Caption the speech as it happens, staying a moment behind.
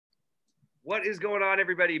What is going on,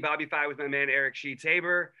 everybody? BobbyFi with my man Eric Sheets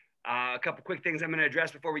Haber. A couple quick things I'm going to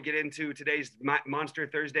address before we get into today's Monster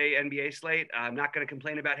Thursday NBA slate. I'm not going to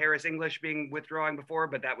complain about Harris English being withdrawing before,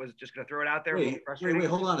 but that was just going to throw it out there. Wait,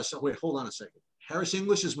 hold on a second. Wait, hold on a second. Harris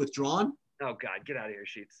English is withdrawn? Oh, God, get out of here,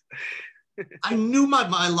 Sheets. I knew my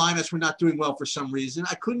lineups were not doing well for some reason.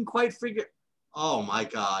 I couldn't quite figure. Oh, my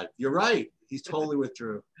God. You're right. He's totally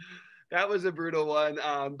withdrew. That was a brutal one.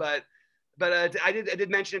 But I did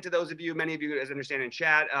mention it to those of you, many of you, as I understand in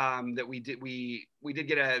chat, that we did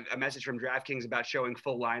get a message from DraftKings about showing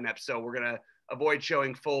full lineups. So we're gonna avoid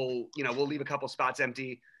showing full. We'll leave a couple spots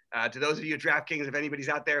empty. To those of you at DraftKings, if anybody's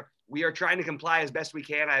out there, we are trying to comply as best we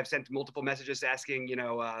can. I have sent multiple messages asking,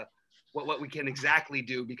 what we can exactly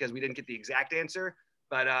do because we didn't get the exact answer.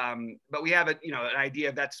 But we have an idea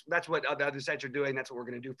of that's what the other sites are doing. That's what we're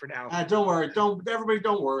going to do for now. Don't worry. Don't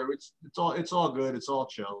worry. It's all good. It's all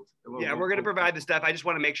chilled. Yeah, we're going to provide the stuff. I just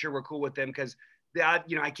want to make sure we're cool with them because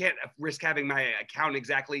I can't risk having my account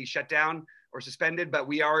exactly shut down or suspended. But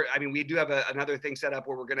we do have another thing set up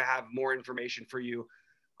where we're going to have more information for you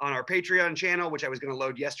on our Patreon channel, which I was going to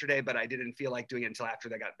load yesterday, but I didn't feel like doing it until after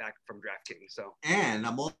they got back from DraftKings. So, and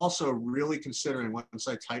I'm also really considering once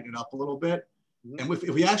I tighten it up a little bit. And if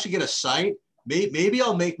we actually get a site, maybe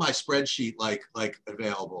I'll make my spreadsheet like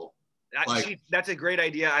available. That's a great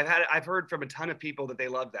idea. I've heard from a ton of people that they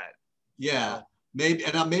love that. Yeah, maybe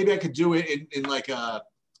I could do it in like a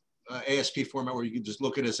ASP format where you can just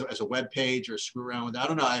look at it as a web page or screw around with it. I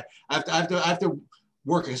don't know. I have to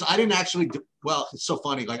work because I didn't actually. Well, it's so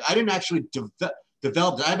funny. Like I didn't actually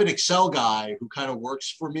develop it. I have an Excel guy who kind of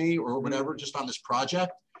works for me or whatever, just on this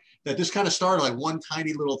project. That this kind of started like one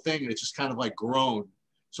tiny little thing and it's just kind of like grown.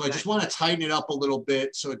 So I just want to tighten it up a little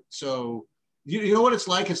bit. So you know what it's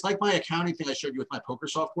like? It's like my accounting thing I showed you with my poker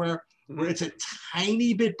software, where it's a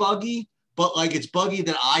tiny bit buggy, but like it's buggy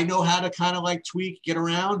that I know how to kind of like tweak, get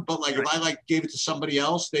around. But like if I like gave it to somebody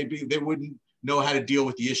else, they wouldn't know how to deal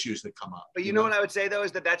with the issues that come up. But you know what I would say though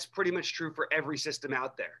is that's pretty much true for every system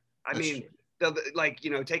out there. I mean,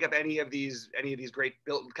 take up any of these great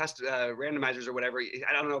built randomizers or whatever.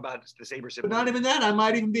 I don't know about the Saber system. But not even that. I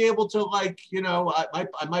might even be able to I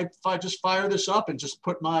might just fire this up and just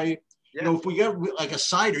put my, if we get like a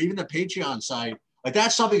site or even the Patreon site, like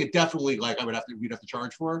that's something that definitely like we'd have to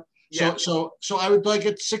charge for. Yeah. So I would like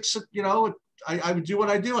at 6, I would do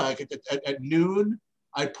what I do. Like at noon,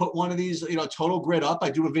 I put one of these, total grid up.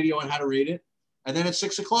 I do a video on how to read it. And then at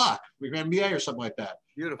 6 o'clock, we go NBA or something like that.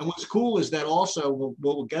 Beautiful. And what's cool is that also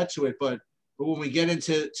we'll get to it, but when we get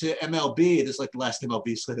into MLB, this is like the last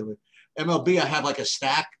MLB slate. MLB, I have like a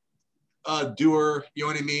stack doer, you know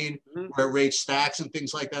what I mean, where it rates stacks and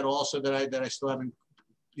things like that. Also that I still haven't,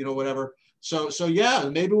 whatever. So yeah,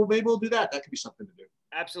 maybe we'll do that. That could be something to do.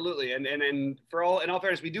 Absolutely. And in all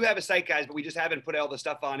fairness, we do have a site, guys, but we just haven't put all the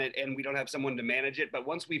stuff on it and we don't have someone to manage it. But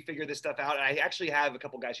once we figure this stuff out, I actually have a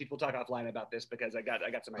couple guys. We'll talk offline about this because I got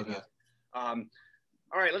some ideas. Okay.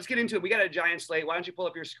 All right, let's get into it. We got a giant slate. Why don't you pull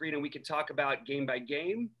up your screen and we can talk about game by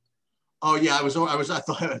game? Oh yeah, I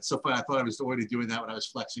thought it's so funny. I thought I was already doing that when I was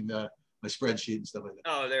flexing my spreadsheet and stuff like that.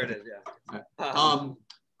 Oh, there it is. Yeah.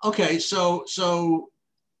 Okay. So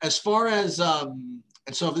as far as and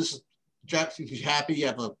so this is Jeff, you happy you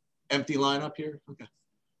have an empty lineup here? Okay.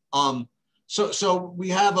 So we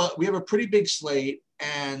have a pretty big slate,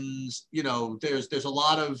 and there's a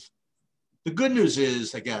lot of. The good news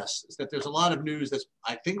is, I guess, is that there's a lot of news that's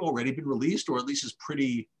I think already been released, or at least is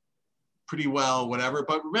pretty well, whatever.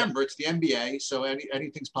 But remember, it's the NBA, so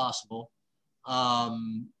anything's possible. How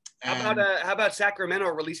about Sacramento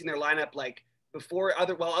releasing their lineup like before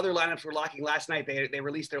other lineups were locking last night? They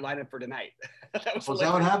released their lineup for tonight. Was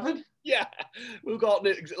that what happened? Yeah, Lou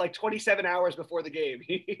Galton, like 27 hours before the game,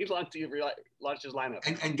 he launched his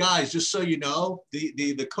lineup. And guys, just so you know,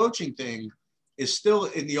 the coaching thing is still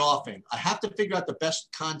in the offing. I have to figure out the best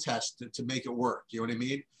contest to make it work. You know what I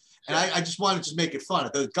mean? And I just wanted to make it fun.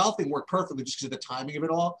 The golfing worked perfectly just because of the timing of it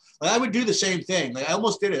all. Like I would do the same thing. Like I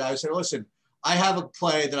almost did it. I would say, listen, I have a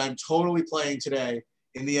play that I'm totally playing today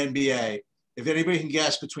in the NBA. If anybody can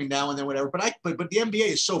guess between now and then, whatever. But the NBA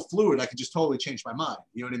is so fluid, I could just totally change my mind.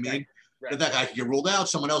 You know what I mean? Right. That guy could get ruled out.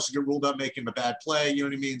 Someone else could get ruled out making a bad play. You know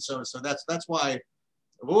what I mean? So that's why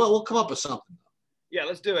we'll come up with something. Yeah,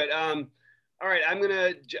 let's do it. All right, I've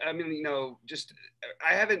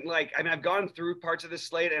gone through parts of this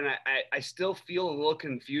slate and I still feel a little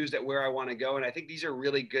confused at where I want to go. And I think these are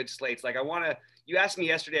really good slates. Like you asked me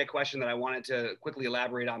yesterday a question that I wanted to quickly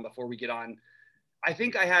elaborate on before we get on. I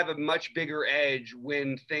think I have a much bigger edge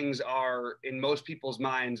when things are in most people's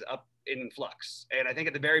minds up in flux. And I think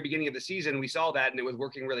at the very beginning of the season, we saw that, and it was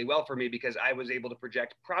working really well for me because I was able to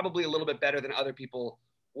project probably a little bit better than other people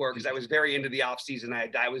were, because I was very into the off season.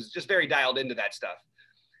 I was just very dialed into that stuff.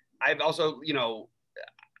 I've also,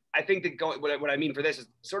 I think that what I mean for this is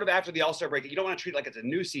sort of after the All-Star break, you don't want to treat it like it's a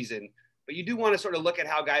new season, but you do want to sort of look at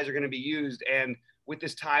how guys are going to be used. And with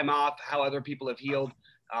this time off, how other people have healed,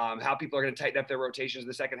 how people are going to tighten up their rotations in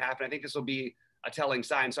the second half. And I think this will be a telling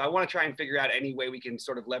sign. So I want to try and figure out any way we can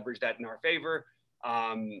sort of leverage that in our favor,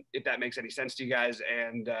 if that makes any sense to you guys.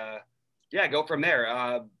 And go from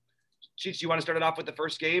there. Sheets, you want to start it off with the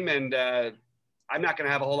first game? And I'm not going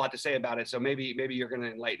to have a whole lot to say about it. So maybe you're going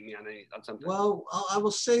to enlighten me on something. Well, I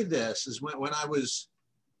will say this is when I was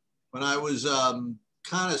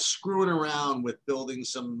kind of screwing around with building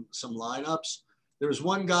some lineups, there was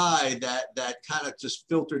one guy that kind of just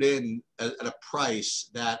filtered in at a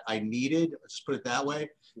price that I needed. Let's just put it that way.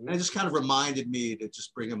 And it just kind of reminded me to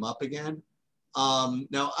just bring him up again.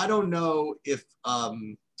 Now I don't know if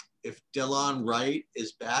Delon Wright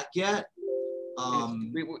is back yet.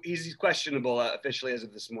 He's questionable officially as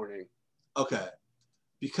of this morning. Okay.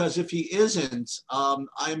 Because if he isn't,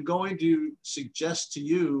 I'm going to suggest to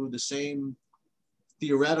you the same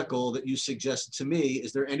theoretical that you suggested to me.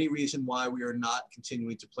 Is there any reason why we are not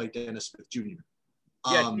continuing to play Dennis Smith Jr.?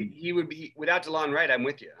 Yeah, he would be without DeLon Wright. I'm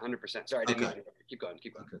with you 100%. Sorry, I didn't mean to. Keep going.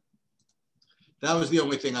 Okay. That was the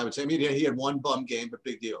only thing I would say. I mean, he had one bum game, but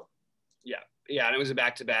big deal. Yeah, and it was a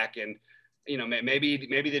back-to-back, and maybe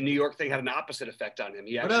the New York thing had an opposite effect on him.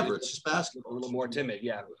 He whatever, it's just basketball. A little more timid,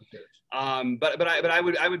 yeah. But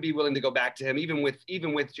I would be willing to go back to him, even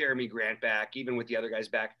with Jeremy Grant back, even with the other guys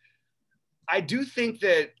back. I do think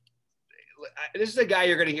that this is a guy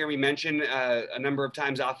you're going to hear me mention a number of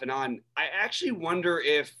times off and on. I actually wonder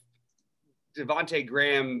if Devontae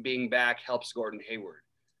Graham being back helps Gordon Hayward,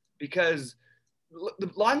 because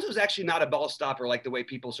Lonzo's actually not a ball stopper like the way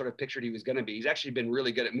people sort of pictured he was going to be. He's actually been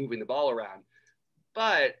really good at moving the ball around,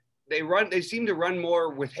 but they seem to run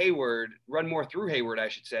more through Hayward, I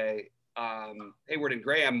should say, Hayward and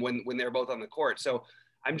Graham when they're both on the court. So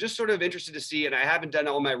I'm just sort of interested to see, and I haven't done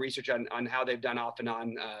all my research on how they've done off and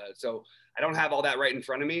on. So I don't have all that right in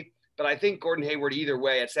front of me, but I think Gordon Hayward either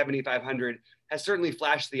way at 7,500 has certainly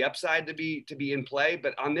flashed the upside to be in play.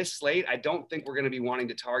 But on this slate, I don't think we're going to be wanting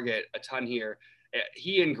to target a ton here.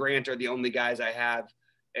 He and Grant are the only guys I have,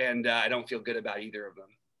 and I don't feel good about either of them.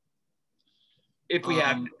 If we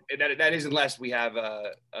have that is unless we have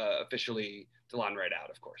officially DeLon Wright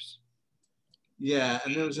out, of course. Yeah,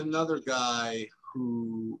 and there was another guy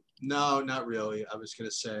who no, not really. I was going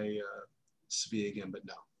to say Svi again, but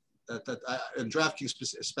no. And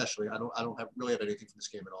DraftKings especially, I don't really have anything from this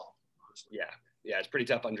game at all. Honestly. Yeah, it's pretty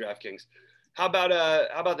tough on DraftKings. How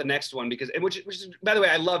about the next one? Because which is, by the way,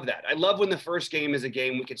 I love that. I love when the first game is a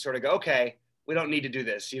game we can sort of go, okay, we don't need to do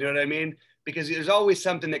this. You know what I mean? Because there's always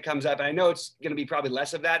something that comes up, and I know it's going to be probably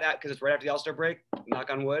less of that because it's right after the All-Star break. Knock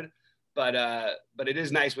on wood. But it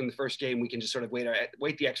is nice when the first game we can just sort of wait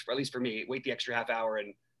the extra, at least for me, wait the extra half hour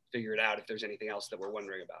and figure it out if there's anything else that we're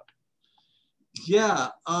wondering about. Yeah,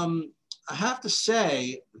 I have to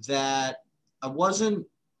say that I wasn't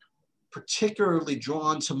particularly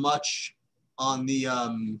drawn to much on the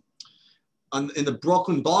in the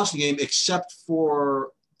Brooklyn-Boston game, except for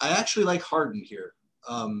I actually like Harden here.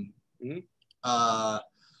 I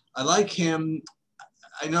like him.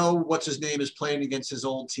 I know what's his name is playing against his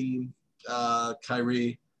old team,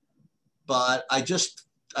 Kyrie, but I just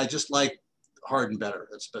like Harden better.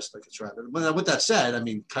 That's the best I can try. But with that said, I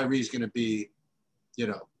mean, Kyrie's going to be,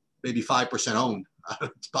 maybe 5% owned.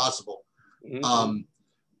 It's possible. Mm-hmm.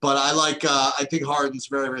 But I think Harden's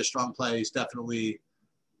very, very strong play. He's definitely,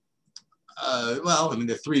 there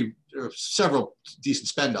are several decent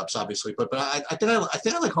spend ups, obviously, but I think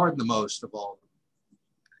I like Harden the most of all of them.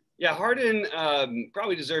 Yeah, Harden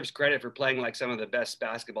probably deserves credit for playing like some of the best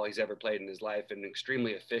basketball he's ever played in his life, and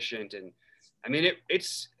extremely efficient. And I mean,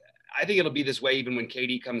 I think it'll be this way even when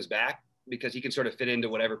KD comes back, because he can sort of fit into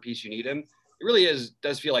whatever piece you need him. It really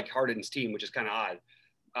does feel like Harden's team, which is kind of odd.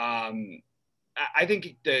 I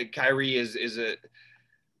think the Kyrie is a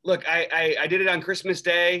look. I did it on Christmas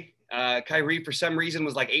Day. Kyrie, for some reason,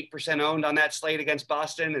 was like 8% owned on that slate against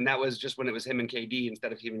Boston, and that was just when it was him and KD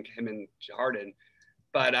instead of him and Harden.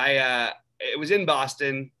 But it was in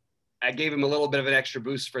Boston. I gave him a little bit of an extra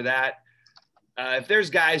boost for that. If there's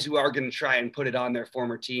guys who are going to try and put it on their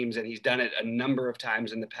former teams, and he's done it a number of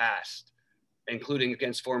times in the past, including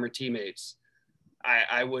against former teammates,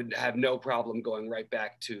 I would have no problem going right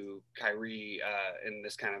back to Kyrie in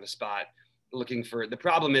this kind of a spot. Looking for, the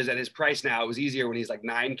problem is at his price now, it was easier when he's like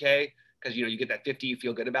 9K because, you get that 50, you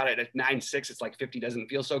feel good about it. At 9.6, it's like 50 doesn't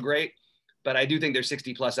feel so great. But I do think there's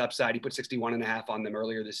 60 plus upside. He put 61.5 on them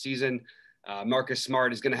earlier this season. Marcus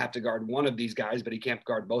Smart is going to have to guard one of these guys, but he can't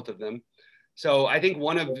guard both of them. So I think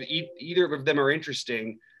either of them are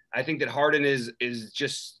interesting. I think that Harden is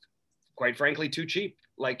just, quite frankly, too cheap.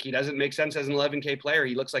 Like, he doesn't make sense as an 11K player.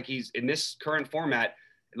 He looks like he's in this current format.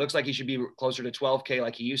 It looks like he should be closer to 12K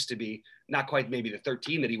like he used to be. Not quite maybe the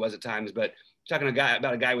 13 that he was at times, but talking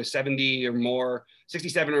about a guy with 70 or more,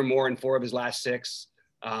 67 or more in 4 of his last 6,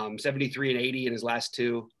 73 and 80 in his last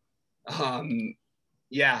 2.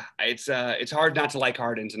 Yeah, it's hard not to like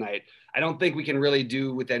Harden tonight. I don't think we can really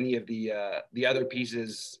do with any of the other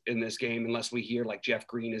pieces in this game unless we hear like Jeff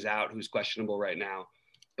Green is out, who's questionable right now.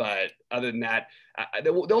 But other than that,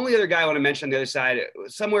 the only other guy I want to mention on the other side,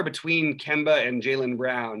 somewhere between Kemba and Jaylen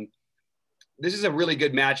Brown, this is a really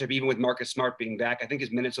good matchup, even with Marcus Smart being back. I think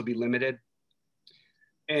his minutes will be limited.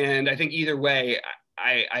 And I think either way,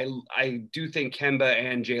 I do think Kemba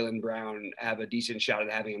and Jaylen Brown have a decent shot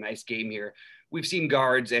at having a nice game here. We've seen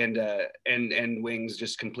guards and wings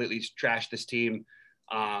just completely trash this team.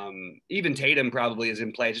 Even Tatum probably is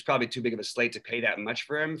in play. It's probably too big of a slate to pay that much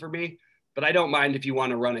for me. But I don't mind if you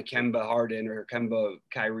want to run a Kemba Harden or Kemba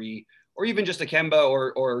Kyrie, or even just a Kemba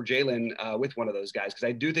or Jaylen with one of those guys, because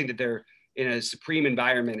I do think that they're in a supreme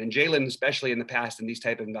environment. And Jaylen, especially in the past in these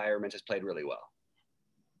type of environments, has played really well.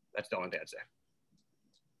 That's the only thing I'd say.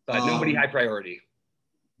 But nobody high priority.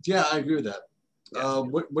 Yeah, I agree with that. Yeah.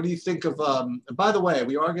 What do you think of? And by the way,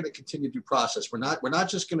 we are going to continue to do process. We're not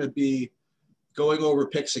just going to be going over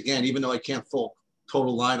picks again, even though I can't full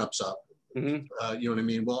total lineups up. Mm-hmm. You know what I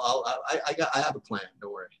mean? Well, I have a plan.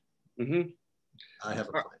 Don't worry. Mm-hmm. I have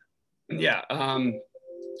a plan. Yeah.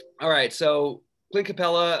 All right. So Clint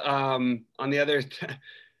Capella on the other.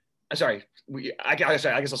 Sorry. I guess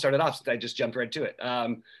I'll start it off since I just jumped right to it.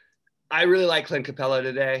 I really like Clint Capella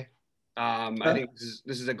today. I think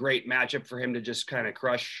this is a great matchup for him to just kind of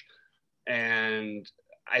crush. And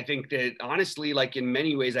I think that honestly, like in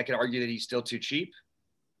many ways, I could argue that he's still too cheap.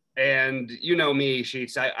 And you know me,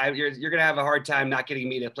 Sheets, you're going to have a hard time not getting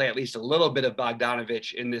me to play at least a little bit of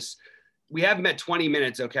Bogdanovic in this. We have him at 20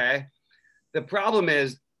 minutes, okay? The problem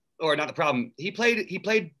is, or not the problem, he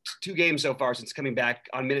played 2 games so far since coming back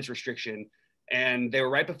on minutes restriction. And they were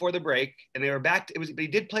right before the break, and they were back. But he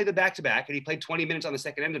did play the back-to-back, and he played 20 minutes on the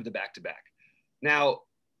second end of the back-to-back. Now,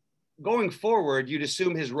 going forward, you'd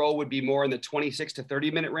assume his role would be more in the 26 to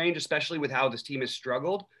 30-minute range, especially with how this team has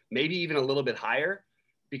struggled, maybe even a little bit higher.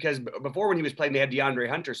 Because before when he was playing, they had DeAndre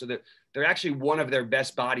Hunter, so they're actually one of their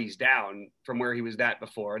best bodies down from where he was at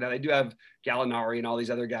before. Now, they do have Gallinari and all these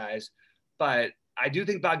other guys, but I do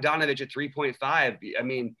think Bogdanovic at 3.5, I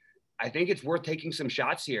mean, I think it's worth taking some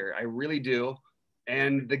shots here. I really do.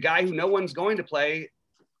 And the guy who no one's going to play,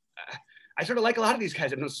 I sort of like a lot of these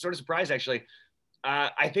guys. I'm sort of surprised, actually.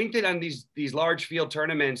 I think that on these large field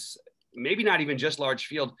tournaments, maybe not even just large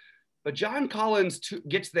field, but John Collins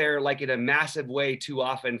gets there like in a massive way too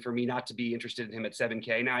often for me not to be interested in him at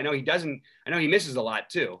 7K. Now, I know he misses a lot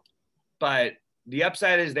too, but the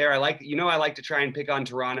upside is there. I like to try and pick on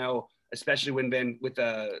Toronto, especially when Van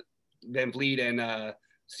Vliet and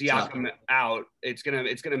Siakam out. It's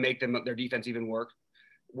gonna make their defense even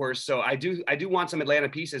worse. So I do want some Atlanta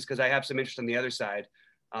pieces because I have some interest on the other side.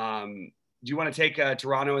 Do you want to take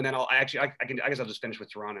Toronto, and then I guess I'll just finish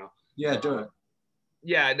with Toronto. Yeah, do it.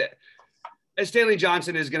 Yeah, Stanley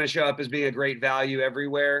Johnson is going to show up as being a great value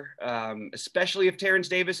everywhere, especially if Terrence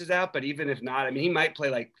Davis is out. But even if not, I mean, he might play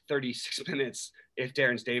like 36 minutes if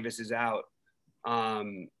Terrence Davis is out.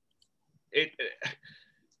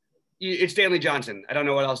 It's Stanley Johnson. I don't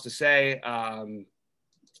know what else to say.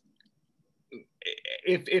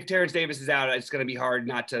 If Terrence Davis is out, it's going to be hard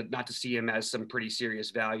not to see him as some pretty serious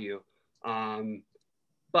value.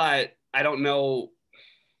 But I don't know.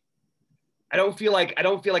 I don't feel like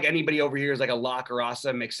anybody over here is like a lock or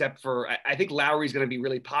awesome, except for I think Lowry's going to be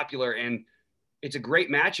really popular, and it's a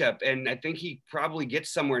great matchup. And I think he probably gets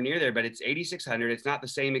somewhere near there, but it's 8,600. It's not the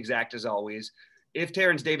same exact as always. If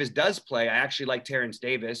Terrence Davis does play, I actually like Terrence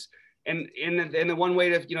Davis. And in the one way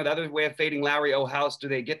to, the other way of fading Lowry, how else do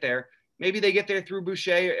they get there? Maybe they get there through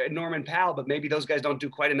Boucher and Norman Powell, but maybe those guys don't do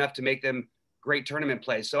quite enough to make them great tournament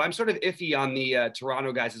plays. So I'm sort of iffy on the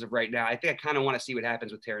Toronto guys as of right now. I think I kind of want to see what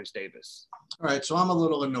happens with Terrence Davis. All right, so I'm a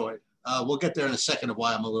little annoyed. We'll get there in a second of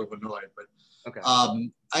why I'm a little annoyed, but okay.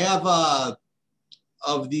 I have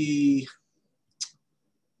of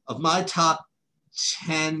my top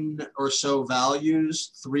 10 or so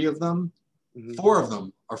values, 3 of them, 4 of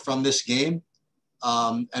them are from this game.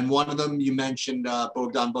 And one of them you mentioned,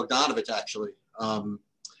 Bogdanovic, actually.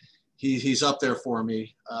 he's up there for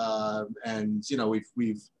me. And you know,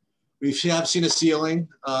 we've seen a ceiling,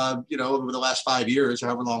 you know, over the last 5 years,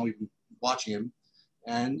 however long we've been watching him.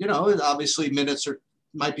 And you know, obviously minutes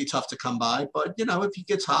might be tough to come by, but you know, if he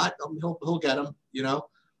gets hot, he'll get them. You know,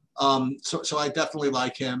 so I definitely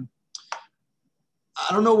like him.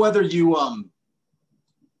 I don't know whether you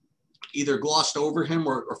either glossed over him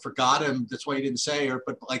or forgot him. That's why you didn't say it.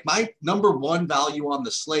 But like my number one value on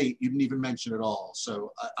the slate, you didn't even mention at all.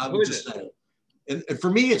 So I would just say, and for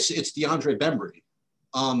me, it's DeAndre Bembry.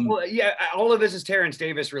 Well, yeah, all of this is Terrence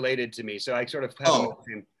Davis related to me, so I sort of have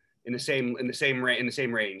him in the same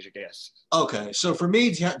range, I guess. Okay, so for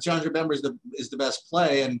me, DeAndre Bembry is the best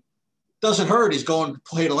play, and doesn't hurt. He's going to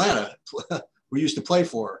play in Atlanta. We used to play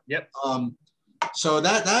for. Yep. So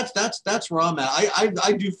that's where I'm at.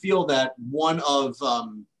 I do feel that one of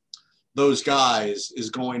those guys is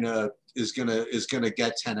gonna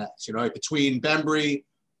get 10x. You know, between Bembry,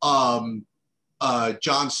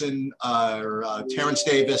 Johnson, or Terrence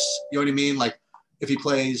Davis. You know what I mean? Like if he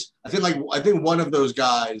plays, I think one of those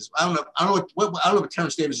guys. I don't know what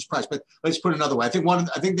Terrence Davis' price, but let's put it another way. I think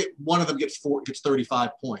that one of them gets 35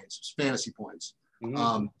 points, fantasy points.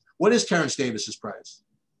 Mm-hmm. What is Terrence Davis' price?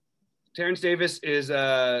 Terrence Davis is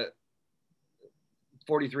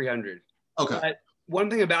 4,300. Okay. But one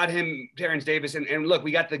thing about him, Terrence Davis, and look,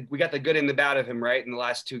 we got the good and the bad of him, right? In the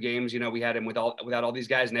last 2 games, you know, we had him without all these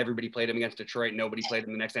guys, and everybody played him against Detroit. Nobody played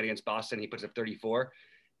him the next night against Boston. He puts up 34.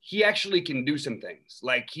 He actually can do some things.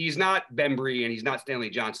 Like he's not Bembry and he's not Stanley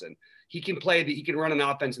Johnson. He can he can run an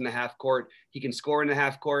offense in the half court. He can score in the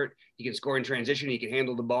half court. He can score in transition. He can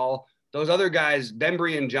handle the ball. Those other guys,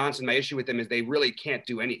 Bembry and Johnson, my issue with them is they really can't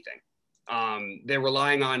do anything. They're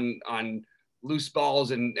relying on loose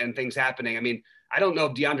balls and things happening. I mean, I don't know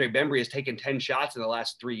if DeAndre Bembry has taken 10 shots in the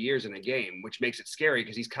last 3 years in a game, which makes it scary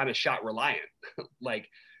because he's kind of shot reliant.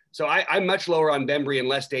 So I'm much lower on Bembry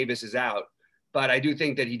unless Davis is out. But I do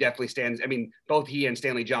think that he definitely stands. I mean, both he and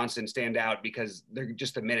Stanley Johnson stand out because they're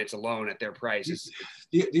just the minutes alone at their price.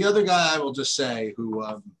 The other guy I will just say who,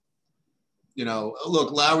 you know,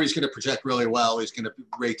 look, Lowry's going to project really well. He's going to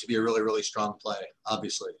rate to be a really, really strong play,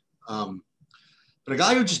 obviously. But a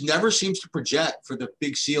guy who just never seems to project for the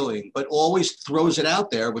big ceiling, but always throws it out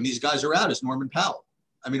there when these guys are out is Norman Powell.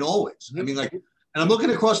 I mean, always. Mm-hmm. I mean, like, and I'm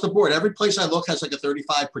looking across the board. Every place I look has like a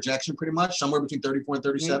 35 projection pretty much, somewhere between 34 and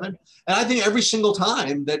 37. Mm-hmm. And I think every single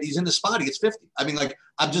time that he's in the spot, he gets 50. I mean, like,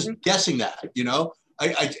 I'm just guessing that, you know,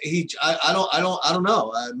 I don't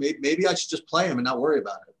know. Maybe I should just play him and not worry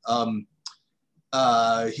about it.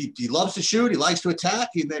 He loves to shoot. He likes to attack.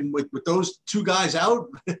 And then with those 2 guys out,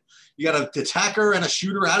 you got an attacker and a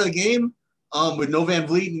shooter out of the game with no Van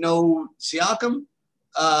Vliet and no Siakam.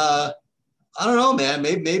 I don't know, man.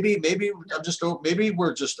 Maybe we're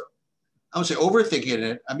just, I would say overthinking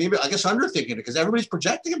it. I guess underthinking it because everybody's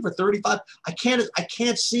projecting him for 35. I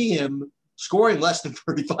can't see him scoring less than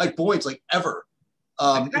 35 points like ever.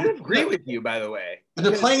 I kind of agree with you, by the way. And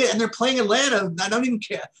they're playing Atlanta. I don't even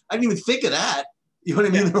care. I didn't even think of that. You know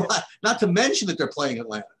what I mean? Yeah. Not to mention that they're playing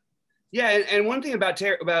Atlanta. Yeah, and one thing about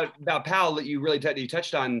Powell that you really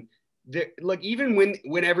touched on, look, even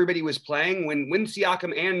when everybody was playing, when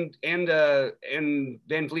Siakam and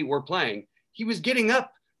Van Vliet were playing, he was getting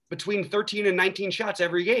up between 13 and 19 shots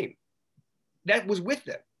every game. That was with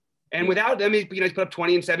them, and without them, he's put up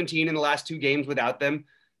 20 and 17 in the last 2 games without them.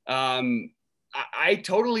 I'm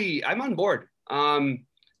on board.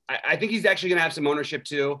 I think he's actually going to have some ownership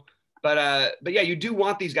too. But yeah, you do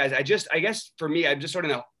want these guys. I guess for me, I'm just sort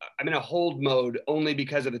of I'm in a hold mode only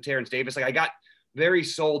because of the Terrence Davis. Like I got very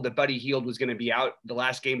sold that Buddy Hield was going to be out the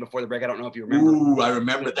last game before the break. I don't know if you remember. Ooh, I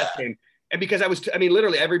remember that. Game. And because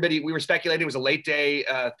literally everybody, we were speculating it was a late day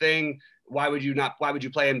thing. Why would you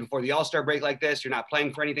play him before the All-Star break like this? You're not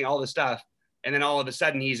playing for anything, all this stuff. And then all of a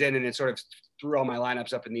sudden he's in and it sort of threw all my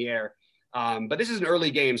lineups up in the air. But this is an early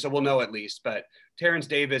game, so we'll know at least. But Terrence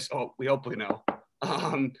Davis, we hope we know.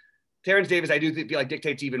 Terrence Davis, I do feel like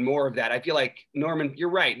dictates even more of that. I feel like you're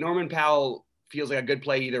right. Norman Powell feels like a good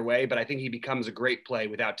play either way, but I think he becomes a great play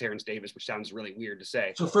without Terrence Davis, which sounds really weird to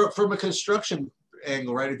say. So from a construction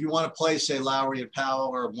angle, right, if you want to play, say, Lowry and Powell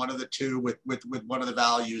or one of the two with one of the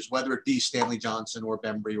values, whether it be Stanley Johnson or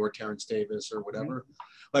Bembry or Terrence Davis or whatever,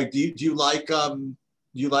 like, do you like I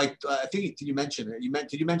think did you mention it?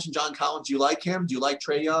 Did you mention John Collins? Do you like him? Do you like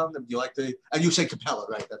Trae Young? Do you like and you say Capella,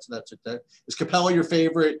 right? That's it. Is Capella your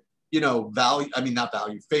favorite, value? I mean, not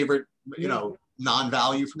value, favorite,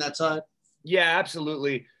 non-value from that side? Yeah,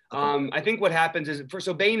 absolutely. Okay. I think what happens is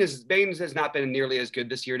Baines has not been nearly as good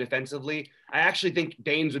this year defensively. I actually think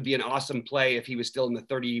Baines would be an awesome play if he was still in the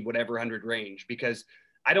 30 whatever 100 range, because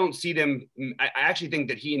I don't see them. I actually think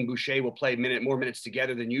that he and Boucher will play more minutes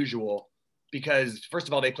together than usual because, first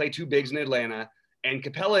of all, they play two bigs in Atlanta, and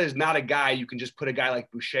Capella is not a guy you can just put a guy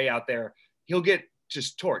like Boucher out there. He'll get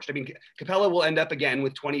just torched. I mean, Capella will end up again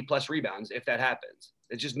with 20 plus rebounds if that happens.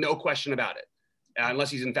 It's just no question about it,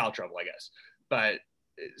 unless he's in foul trouble, I guess. But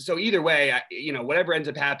so either way, whatever ends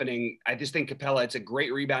up happening, I just think Capella, it's a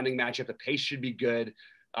great rebounding matchup. The pace should be good.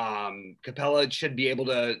 Capella should be able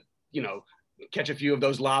to, catch a few of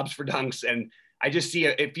those lobs for dunks. And I just see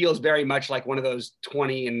it feels very much like one of those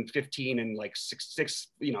 20 and 15 and like six,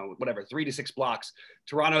 3 to 6 blocks.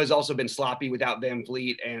 Toronto has also been sloppy without Van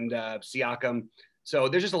Vliet and Siakam. So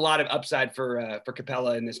there's just a lot of upside for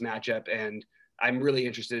Capella in this matchup. And I'm really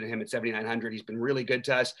interested in him at 7,900. He's been really good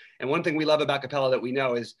to us. And one thing we love about Capella that we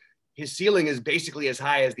know is his ceiling is basically as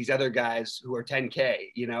high as these other guys who are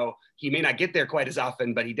 10K. He may not get there quite as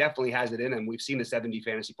often, but he definitely has it in him. We've seen the 70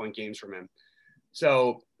 fantasy point games from him.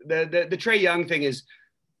 So the Trae Young thing is,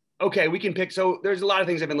 okay, we can pick. So there's a lot of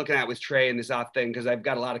things I've been looking at with Trae in this off thing, because I've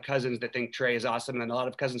got a lot of cousins that think Trae is awesome and a lot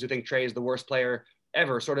of cousins who think Trae is the worst player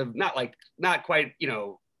ever, sort of not quite,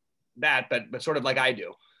 that, but sort of like I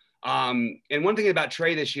do. And one thing about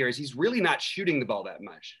Trae this year is he's really not shooting the ball that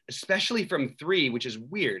much, especially from three, which is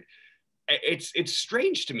weird. It's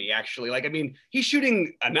strange to me, actually. Like, I mean, he's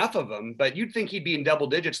shooting enough of them, but you'd think he'd be in double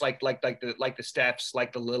digits, like the Stephs,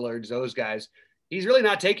 like the Lillards, those guys. He's really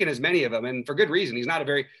not taking as many of them, and for good reason. He's not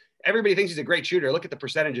everybody thinks he's a great shooter. Look at the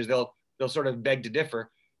percentages. They'll sort of beg to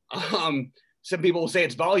differ. Some people will say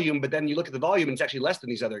it's volume, but then you look at the volume and it's actually less than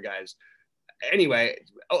these other guys. Anyway,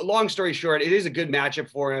 long story short, it is a good matchup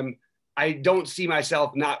for him. I don't see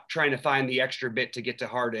myself not trying to find the extra bit to get to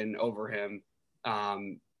Harden over him.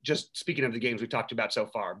 Just speaking of the games we talked about so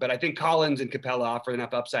far, but I think Collins and Capella offer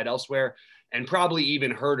enough upside elsewhere, and probably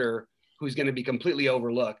even Herter, who's going to be completely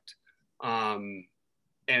overlooked. And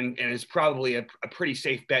is probably a pretty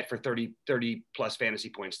safe bet for 30 plus fantasy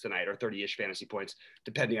points tonight, or 30-ish fantasy points,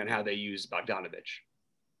 depending on how they use Bogdanovich.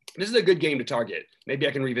 This is a good game to target. Maybe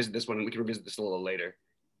I can revisit this one, and we can revisit this a little later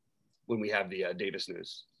when we have the Davis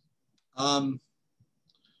news.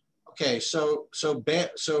 Okay, so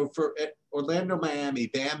for Orlando, Miami,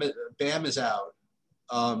 Bam is out.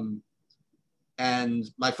 And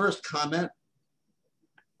my first comment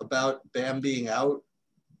about Bam being out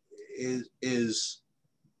is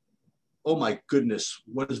oh my goodness,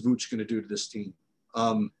 what is Vooch going to do to this team?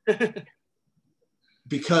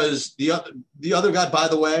 Because the other guy, by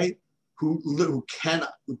the way, who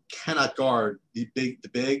cannot guard the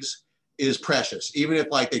bigs is Precious. Even if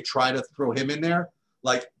like they try to throw him in there,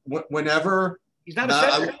 like whenever he's not a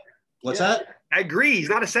center. What's that? I agree. He's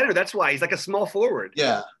not a center. That's why he's like a small forward.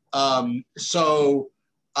 Yeah. So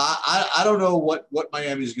I don't know what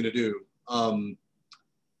Miami's going to do.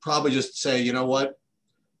 Probably just say, you know what,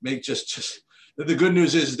 make just the good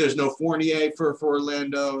news is there's no Fournier for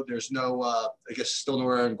Orlando. There's no, I guess still no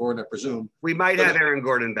Aaron Gordon, I presume. We might have Aaron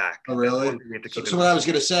Gordon back. Oh, really? So what I was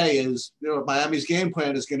going to say is, Miami's game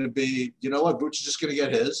plan is going to be, you know what, Vooch is just going to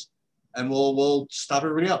get his, and we'll stop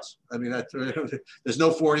everybody else. I mean, there's no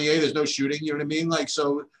Fournier, there's no shooting. You know what I mean? Like,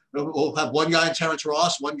 so we'll have one guy in Terrence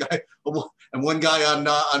Ross, one guy on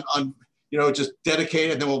just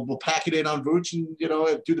dedicated, and then we'll pack it in on Vooch and,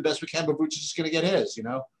 do the best we can, but Vooch is just going to get his,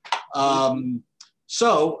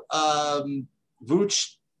 So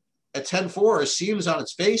Vooch at 10-4 seems on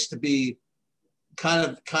its face to be kind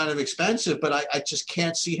of expensive, but I just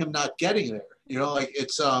can't see him not getting there.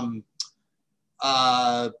 It's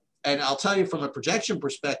and I'll tell you from a projection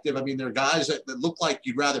perspective, I mean, there are guys that look like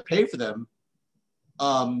you'd rather pay for them.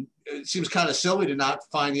 It seems kind of silly to not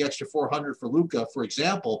find the extra 400 for Luka, for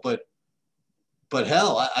example, but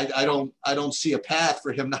hell, I don't see a path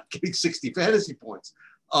for him not getting 60 fantasy points.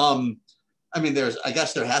 I mean, I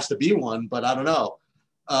guess there has to be one, but I don't know.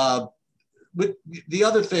 But the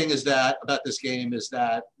other thing is that about this game is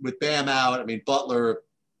that with Bam out, I mean, Butler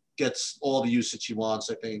gets all the usage he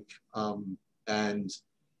wants, I think. And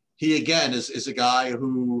he, again, is a guy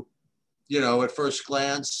who, at first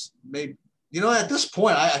glance, maybe, at this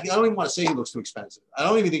point, I don't even want to say he looks too expensive. I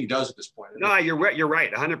don't even think he does at this point. No, you're right. You're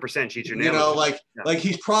right. 100%. Sheets, like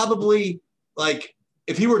he's probably like,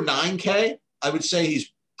 if he were 9K, I would say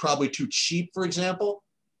he's probably too cheap, for example.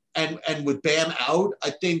 And with Bam out,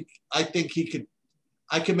 I think I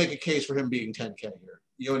could make a case for him being 10K here.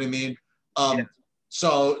 You know what I mean?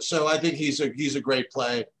 So I think he's a great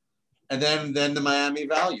play. And then the Miami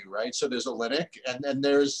value, right? So there's Olynyk,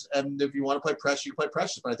 and if you want to play Precious, you play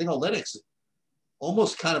Precious. But I think Olynyk's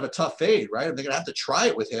almost kind of a tough fade, right? They're gonna have to try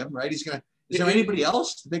it with him, right? Is there anybody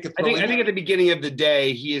else they could throw I think at the beginning of the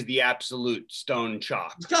day, he is the absolute stone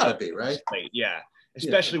chalk. It's gotta be, right? Yeah.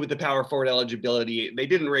 especially with the power forward eligibility. They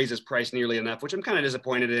didn't raise his price nearly enough, which I'm kind of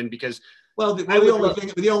disappointed in because. Well, the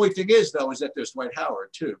only thing is though is that there's Dwight Howard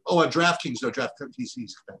too. Oh, and DraftKings though, DraftKings he's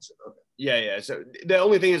expensive. Okay. Yeah. So the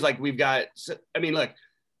only thing is like we've got. I mean, look,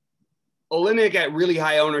 Olynyk at really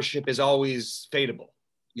high ownership is always fadeable.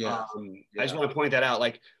 Yeah. I just want to point that out.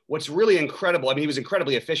 Like, what's really incredible. I mean, he was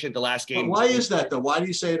incredibly efficient the last game. But why is that though? Why do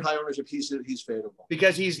you say at high ownership he's fadeable?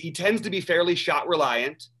 Because he tends to be fairly shot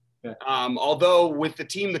reliant. Yeah. Although with the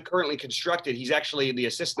team that currently constructed, he's actually the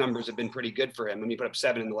assist numbers have been pretty good for him. I mean, he put up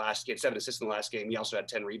 7 assists in the last game. He also had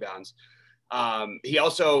 10 rebounds. He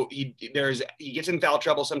gets in foul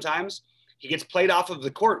trouble sometimes. He gets played off of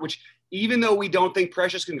the court, which even though we don't think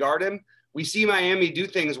Precious can guard him, we see Miami do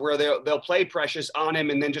things where they'll play Precious on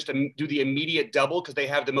him and then just do the immediate double because they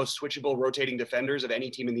have the most switchable rotating defenders of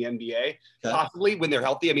any team in the NBA, possibly when they're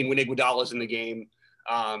healthy. I mean, when Iguodala's in the game.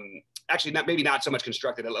 Actually, maybe not so much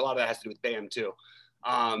constructed. A lot of that has to do with Bam too.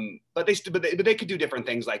 But they could do different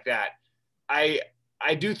things like that. I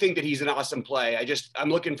do think that he's an awesome play. I'm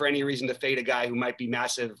looking for any reason to fade a guy who might be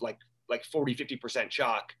massive, like 40, 50%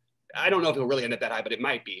 chalk. I don't know if he'll really end up that high, but it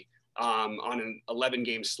might be on an 11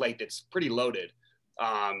 game slate that's pretty loaded.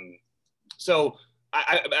 So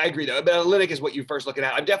I agree though. But Olynyk is what you first looking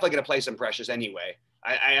at. I'm definitely going to play some Precious anyway.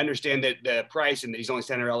 I understand that the price and that he's only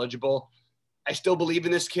center eligible. I still believe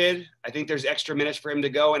in this kid. I think there's extra minutes for him to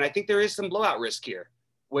go. And I think there is some blowout risk here,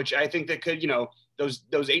 which I think that could,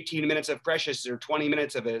 those 18 minutes of Precious or 20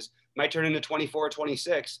 minutes of his might turn into 24,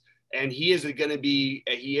 26. And he is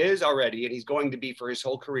already, and he's going to be for his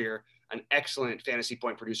whole career, an excellent fantasy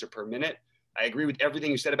point producer per minute. I agree with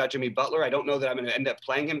everything you said about Jimmy Butler. I don't know that I'm going to end up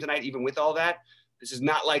playing him tonight, even with all that. This is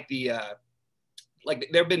not like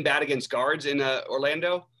they've been bad against guards in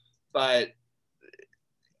Orlando, but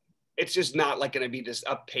it's just not like going to be this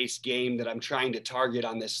up-paced game that I'm trying to target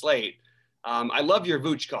on this slate. I love your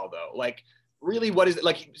Vooch call though. Like, really, what is it?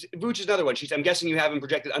 Like, Vooch is another one. I'm guessing you have him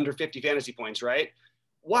projected under 50 fantasy points, right?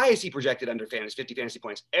 Why is he projected under 50 fantasy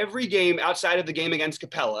points? Every game outside of the game against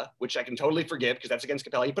Capella, which I can totally forgive because that's against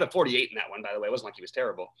Capella. He put up 48 in that one, by the way. It wasn't like he was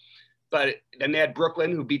terrible. But then they had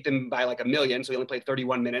Brooklyn, who beat them by like 1 million. So he only played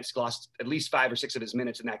 31 minutes, lost at least 5 or 6 of his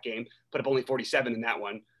minutes in that game, put up only 47 in that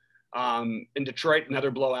one. In Detroit,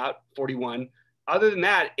 another blowout, 41. Other than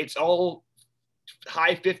that, it's all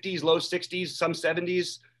high 50s, low 60s, some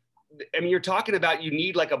 70s. I mean, you're talking about you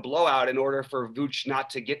need like a blowout in order for Vooch not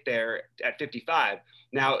to get there at 55.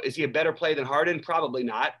 Now, is he a better play than Harden? Probably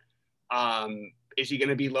not. Is he going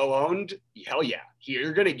to be low owned? Hell yeah.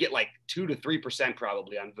 You're going to get like 2 to 3%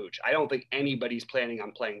 probably on Vooch. I don't think anybody's planning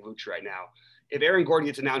on playing Vooch right now. If Aaron Gordon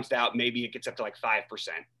gets announced out, maybe it gets up to like 5%.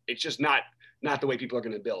 It's just not the way people are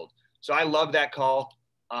going to build. So I love that call.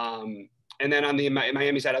 And then on the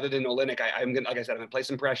Miami side, other than Olynyk, I'm going to, like I said, I'm going to play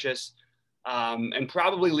some Precious and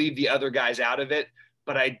probably leave the other guys out of it.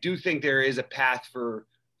 But I do think there is a path for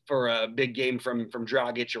a big game from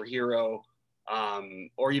Dragic or Hero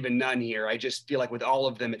or even none here. I just feel like with all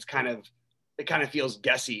of them, it kind of feels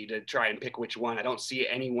guessy to try and pick which one. I don't see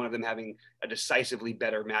any one of them having a decisively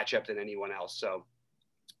better matchup than anyone else. So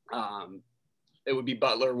it would be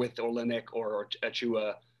Butler with Olynyk or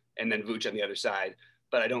Achua and then Vooch on the other side.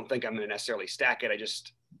 But I don't think I'm going to necessarily stack it.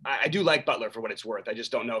 I do like Butler for what it's worth. I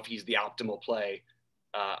just don't know if he's the optimal play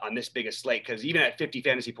on this biggest slate, because even at 50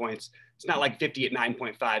 fantasy points, it's not like 50 at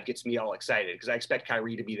 9.5 gets me all excited, because I expect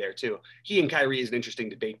Kyrie to be there too. He and Kyrie is an interesting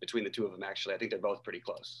debate between the two of them, actually. I think they're both pretty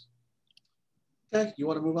close. Okay, you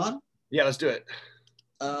want to move on? Yeah, let's do it.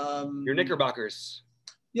 Your Knickerbockers.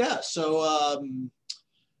 Yeah, so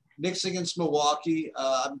Knicks against Milwaukee.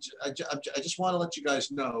 I just want to let you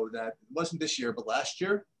guys know that it wasn't this year, but last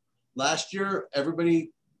year. Last year,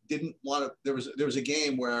 everybody didn't want to. There was a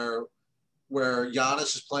game where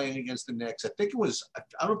Giannis is playing against the Knicks. I think it was,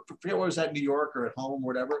 I don't forget where it was at, New York or at home or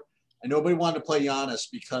whatever. And nobody wanted to play Giannis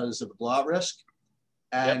because of the blowout risk.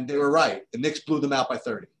 And They were right. The Knicks blew them out by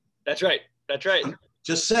 30. That's right.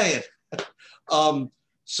 Just saying.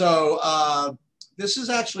 This is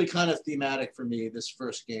actually kind of thematic for me, this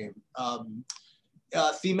first game.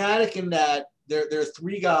 Thematic in that there are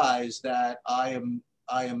 3 guys that I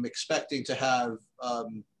am expecting to have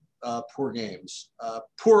poorer games.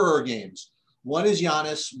 One is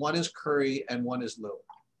Giannis, one is Curry, and one is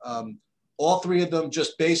Lillard. All 3 of them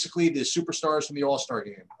just basically the superstars from the All-Star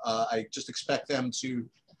game. I just expect them to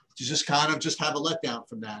just kind of just have a letdown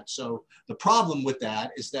from that. So the problem with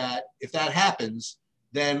that is that if that happens,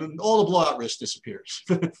 then all the blowout risk disappears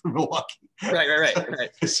for Milwaukee. Right.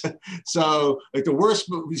 So like the worse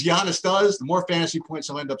Giannis does, the more fantasy points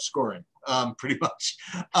he'll end up scoring, pretty much.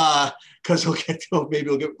 Because he'll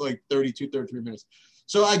get like 32, 33 minutes.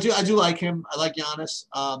 So I do like him. I like Giannis.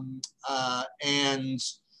 And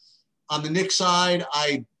on the Knicks side,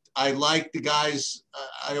 I like the guys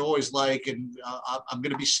I always like, and I'm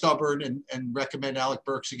going to be stubborn and recommend Alec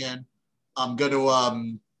Burks again. I'm going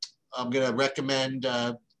to recommend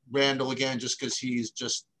Randall again, just because he's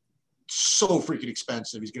just so freaking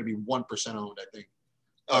expensive. He's going to be 1% owned, I think.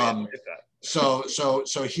 Oh, yeah, so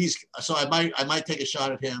I might take a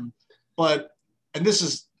shot at him, and this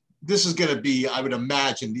is going to be, I would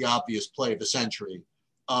imagine, the obvious play of the century.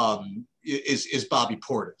 Is Bobby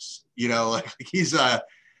Portis. You know, like he's I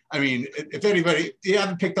mean, if anybody, you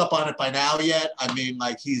haven't picked up on it by now yet, I mean,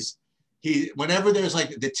 like whenever there's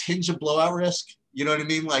like the tinge of blowout risk, you know what I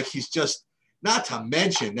mean? Like he's just, not to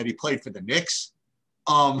mention that he played for the Knicks.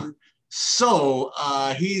 He's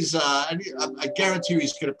I guarantee you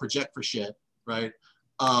he's going to project for shit, right?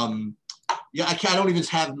 Yeah, I don't even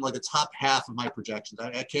have him like the top half of my projections.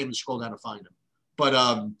 I can't even scroll down to find him. But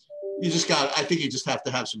I think you just have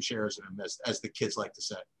to have some shares in him, as the kids like to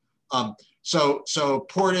say. So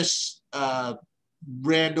Portis,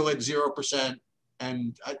 Randall at 0%,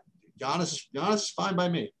 and Giannis is fine by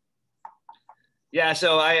me. Yeah,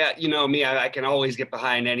 so I can always get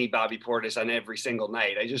behind any Bobby Portis on every single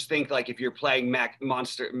night. I just think like if you're playing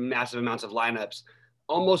massive amounts of lineups,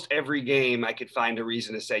 almost every game I could find a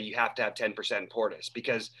reason to say you have to have 10% Portis,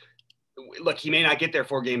 because look, he may not get there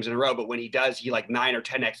 4 games in a row, but when he does, he like 9 or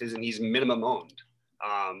 10Xs and he's minimum owned,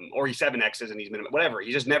 or he's 7Xs and he's minimum, whatever.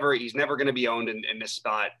 He's never going to be owned in this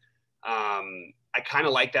spot. I kind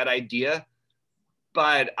of like that idea.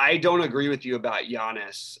 But I don't agree with you about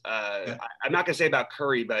Giannis. I'm not going to say about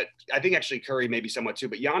Curry, but I think actually Curry maybe somewhat too.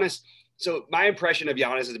 But Giannis, so my impression of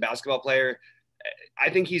Giannis as a basketball player, I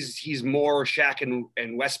think he's more Shaq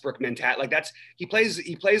and Westbrook mentality. Like he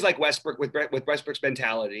plays like Westbrook with Westbrook's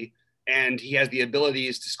mentality, and he has the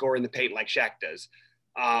abilities to score in the paint like Shaq does.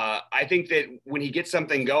 I think that when he gets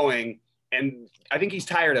something going, and I think he's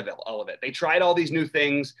tired of all of it. They tried all these new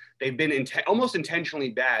things. They've been almost intentionally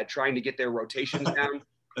bad trying to get their rotations down,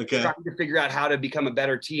 okay, trying to figure out how to become a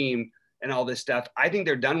better team and all this stuff. I think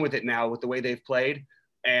they're done with it now with the way they've played.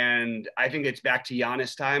 And I think it's back to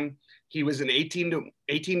Giannis time. He was an 18 to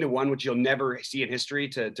 1, which you'll never see in history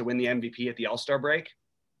to win the MVP at the All-Star break.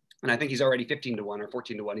 And I think he's already 15 to 1 or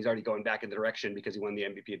 14 to 1. He's already going back in the direction because he won the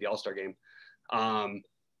MVP at the All-Star game.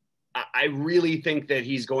 I really think that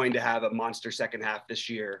he's going to have a monster second half this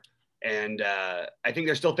year. And I think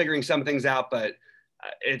they're still figuring some things out, but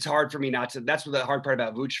it's hard for me not to. That's what the hard part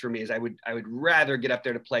about Vooch for me is I would rather get up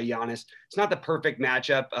there to play Giannis. It's not the perfect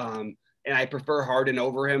matchup. And I prefer Harden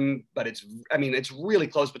over him, but it's really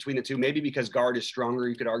close between the two, maybe because guard is stronger.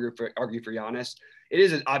 You could argue for Giannis. It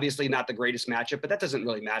is obviously not the greatest matchup, but that doesn't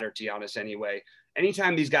really matter to Giannis anyway.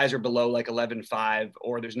 Anytime these guys are below like 11-5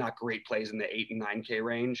 or there's not great plays in the 8 and 9K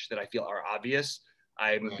range that I feel are obvious,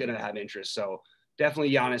 I'm going to have interest. So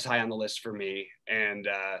definitely Giannis high on the list for me. And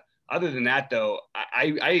other than that, though,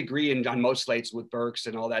 I agree on most slates with Burks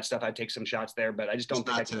and all that stuff. I'd take some shots there, but I just don't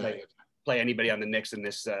think I can play anybody on the Knicks in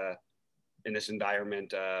this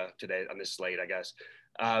environment today on this slate, I guess.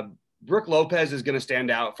 Brook Lopez is going to stand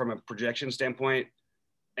out from a projection standpoint.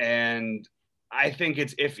 And I think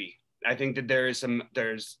it's iffy. I think that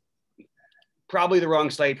there's probably the wrong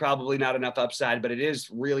slate, probably not enough upside, but it is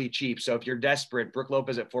really cheap. So if you're desperate, Brook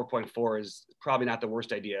Lopez at 4.4 is probably not the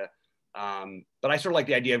worst idea. But I sort of like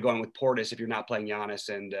the idea of going with Portis if you're not playing Giannis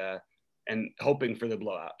and hoping for the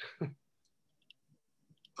blowout.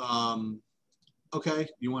 Okay,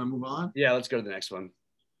 you want to move on? Yeah, let's go to the next one.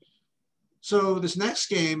 So this next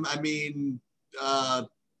game,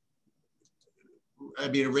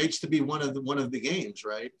 it rates to be one of the games,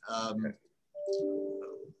 right?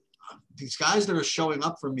 These guys that are showing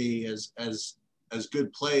up for me as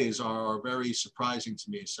good plays are very surprising to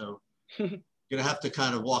me. So you're gonna have to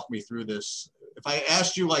kind of walk me through this. If I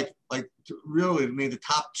asked you like really the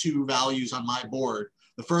top 2 values on my board,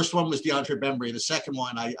 the first one was DeAndre Bembry. The second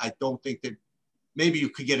one, I don't think that maybe you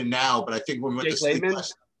could get it now, but I think when we went to sleep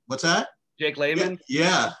last. What's that? Jake Layman?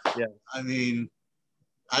 Yeah. Yeah. I mean,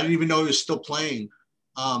 I didn't even know he was still playing.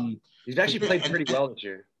 He's actually played pretty well this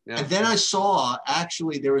year. Yeah. And then I saw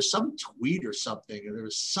actually there was some tweet or something, and there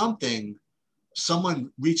was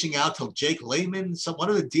someone reaching out to Jake Layman, one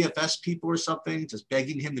of the DFS people or something, just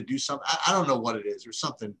begging him to do something. I don't know what it is. There's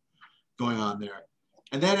something going on there.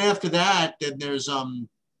 And then after that, then there's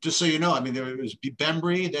just so you know, there was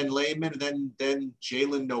Bembry, then Layman, and then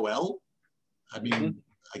Jalen Noel. I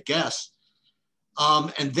guess.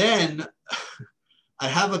 And then I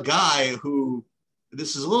have a guy who,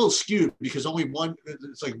 this is a little skewed because only one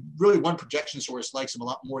projection source likes him a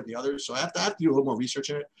lot more than the others. So I have to do a little more research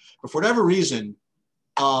in it. But for whatever reason,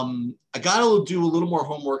 I got to do a little more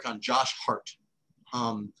homework on Josh Hart,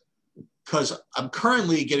 because I'm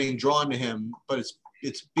currently getting drawn to him, but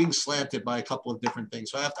it's being slanted by a couple of different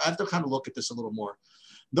things. So I have to kind of look at this a little more.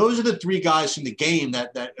 Those are the three guys from the game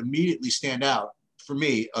that immediately stand out for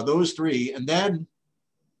me. Are those three, and then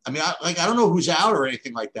I mean, I don't know who's out or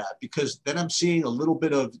anything like that, because then I'm seeing a little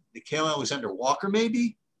bit of Nickeil Alexander-Walker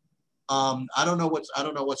maybe. I don't know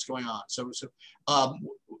what's going on. So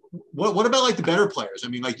what about like the better players? I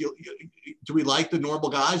mean, like, do we like the normal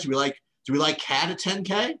guys? Do we like Cat at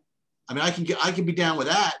 10K? I mean, I can be down with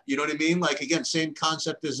that. You know what I mean? Like, again, same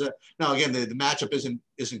concept as now again, the matchup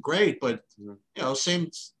isn't great, but you know,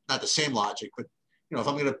 not the same logic, but you know, if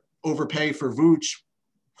I'm going to overpay for Vooch,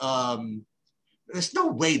 there's no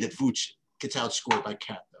way that Vooch gets outscored by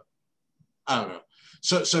Cat though. I don't know.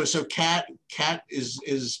 So Cat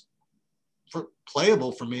is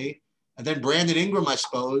playable for me, and then Brandon Ingram, I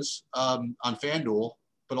suppose, on FanDuel,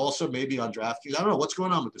 but also maybe on DraftKings. I don't know what's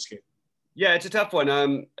going on with this game. Yeah, it's a tough one.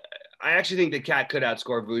 I actually think that Cat could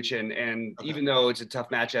outscore Vooch, and Okay. even though it's a tough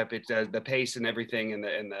matchup, it's the pace and everything, and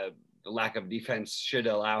the lack of defense should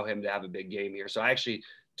allow him to have a big game here. So I actually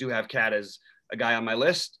do have Cat as a guy on my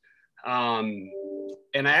list.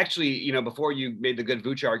 And I actually, you know, before you made the good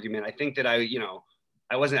Vooch argument, I think that I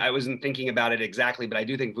wasn't thinking about it exactly, but I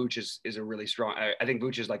do think Vooch is a really strong. I think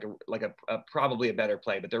Vooch is like a probably a better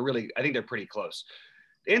play, but I think they're pretty close.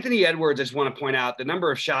 Anthony Edwards, I just want to point out the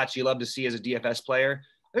number of shots you love to see as a DFS player.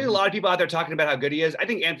 There's a lot of people out there talking about how good he is. I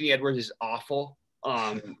think Anthony Edwards is awful,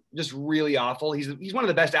 just really awful. He's one of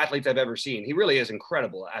the best athletes I've ever seen. He really is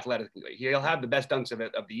incredible athletically. He'll have the best dunks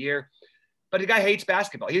of the year. But the guy hates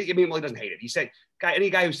basketball. He doesn't hate it. He said, any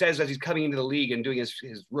guy who says as he's coming into the league and doing his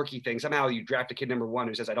rookie thing, somehow you draft a kid number one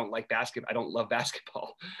who says, I don't love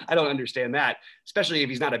basketball. I don't understand that, especially if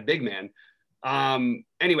he's not a big man.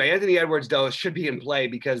 Anyway, Anthony Edwards, though, should be in play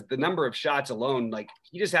because the number of shots alone, like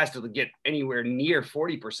he just has to get anywhere near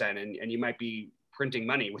 40%, and you might be printing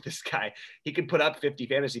money with this guy. He could put up 50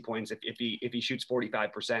 fantasy points if he shoots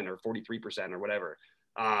 45% or 43% or whatever.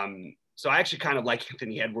 So I actually kind of like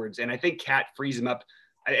Anthony Edwards, and I think Cat frees him up.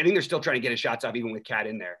 I think they're still trying to get his shots up even with Cat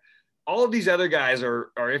in there. All of these other guys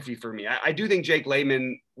are iffy for me. I do think Jake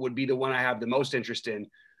Layman would be the one I have the most interest in.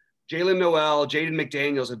 Jalen Noel, Jaden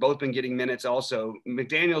McDaniels have both been getting minutes also.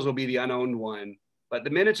 McDaniels will be the unowned one, but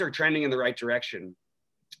the minutes are trending in the right direction.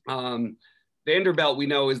 Vanderbilt, we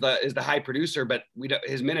know, is the high producer, but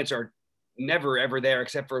his minutes are never ever there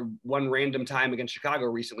except for one random time against Chicago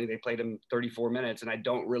recently. They played him 34 minutes, and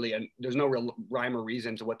there's no real rhyme or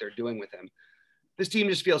reason to what they're doing with him. This team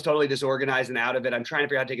just feels totally disorganized and out of it. I'm trying to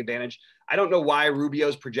figure out how to take advantage. I don't know why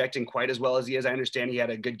Rubio's projecting quite as well as he is. I understand he had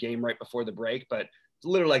a good game right before the break, but it's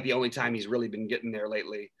literally like the only time he's really been getting there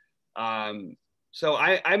lately. So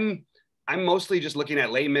I'm mostly just looking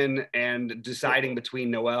at Layman and deciding between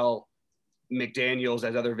Noel, McDaniels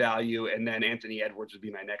as other value, and then Anthony Edwards would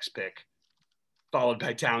be my next pick, followed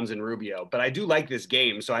by Towns and Rubio. But I do like this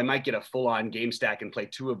game, so I might get a full-on game stack and play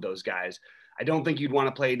two of those guys. I don't think you'd want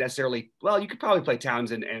to play necessarily – well, you could probably play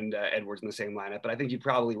Towns and Edwards in the same lineup, but I think you'd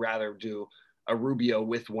probably rather do a Rubio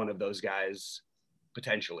with one of those guys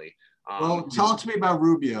potentially. Well, talk to me about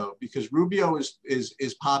Rubio, because Rubio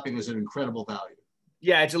is popping as an incredible value.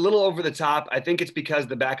 Yeah, it's a little over the top. I think it's because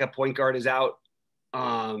the backup point guard is out.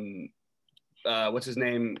 What's his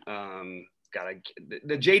name? The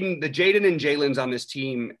Jaden and Jalen's on this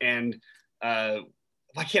team, and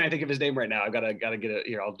why can't I think of his name right now? I've gotta get it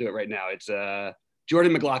here. I'll do it right now. It's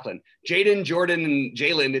Jordan McLaughlin. Jaden, Jordan, and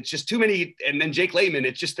Jalen. It's just too many, and then Jake Layman.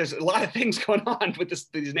 It's just there's a lot of things going on with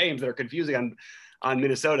these names that are confusing on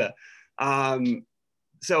Minnesota.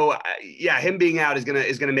 So him being out is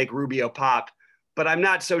gonna make Rubio pop, but I'm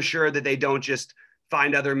not so sure that they don't just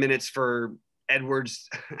find other minutes for Edwards.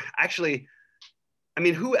 Actually, I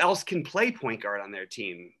mean, who else can play point guard on their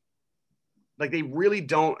team? Like, they really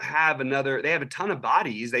don't have they have a ton of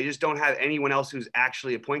bodies. They just don't have anyone else who's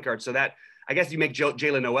actually a point guard. So that, I guess you make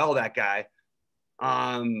Jalen Noel that guy.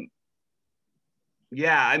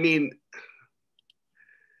 Yeah, I mean,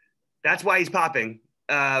 that's why he's popping.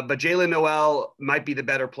 But Jalen Noel might be the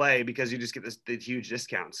better play because you just get the huge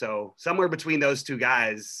discount. So somewhere between those two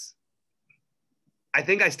guys, I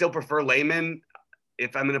think I still prefer Layman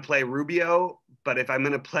if I'm going to play Rubio. But if I'm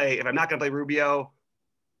not going to play Rubio,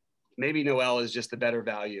 maybe Noel is just the better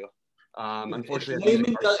value. Unfortunately,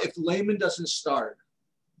 if Layman doesn't start,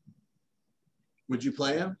 would you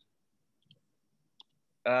play him?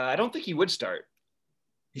 I don't think he would start.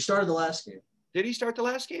 He started the last game. Did he start the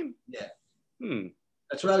last game? Yeah.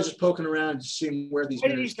 That's what I was just poking around to see where these. Why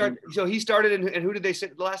did he start? So he started, and who did they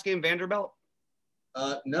sit the last game? Vanderbilt?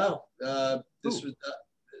 No.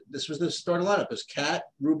 This was the starting lineup. It was Cat,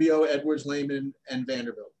 Rubio, Edwards, Lehman, and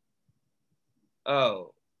Vanderbilt.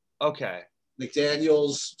 Oh, okay.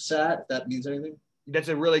 McDaniels sat, if that means anything. That's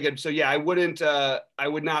a really good. So yeah, I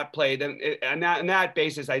would not play them on that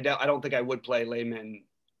basis. I don't think I would play Lehman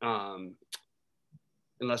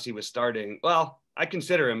unless he was starting. Well, I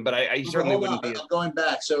consider him, but I certainly wouldn't be. I'm going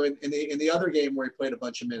back. So in the other game where he played a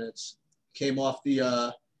bunch of minutes, came off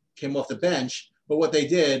the bench. But what they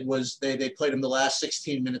did was they played him the last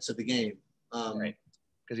 16 minutes of the game. Right,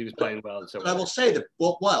 because he was playing well. So I will say that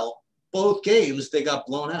both games they got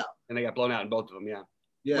blown out. And they got blown out in both of them. Yeah.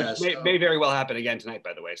 Yeah. Which may very well happen again tonight,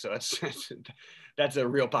 by the way. So that's a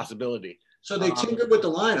real possibility. So they tinkered with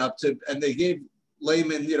the lineup and they gave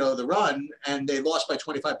Lehman, the run, and they lost by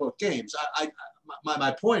 25 both games.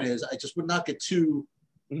 My point is, I just would not get too.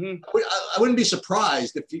 Mm-hmm. I wouldn't be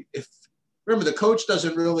surprised if remember the coach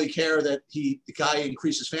doesn't really care that the guy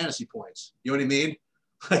increases fantasy points. You know what I mean?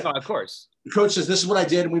 Oh, of course. The coach says, "This is what I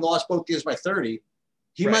did, and we lost both games by 30."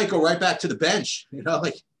 He might go right back to the bench.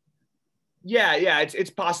 Yeah, it's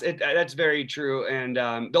possible. That's very true. And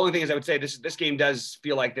the only thing is, I would say this game does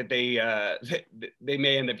feel like that they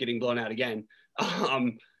may end up getting blown out again.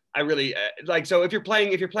 I really so if you're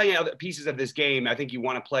playing other pieces of this game, I think you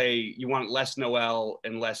want less Noel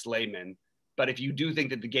and less Lehman. But if you do think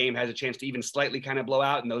that the game has a chance to even slightly kind of blow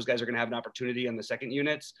out, and those guys are going to have an opportunity on the second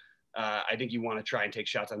units, I think you want to try and take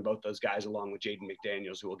shots on both those guys, along with Jaden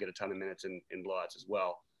McDaniels, who will get a ton of minutes in blowouts as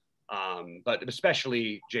well. But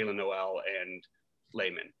especially Jalen Noel and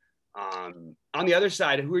Lehman. On the other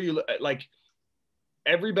side, who are you like?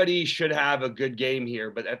 Everybody should have a good game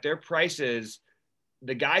here, but at their prices,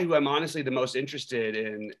 the guy who I'm honestly the most interested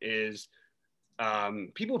in is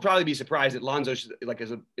people will probably be surprised that Lonzo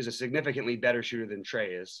is a significantly better shooter than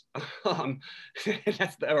Trey is. Or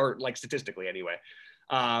statistically anyway.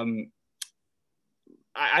 I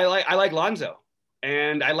like Lonzo.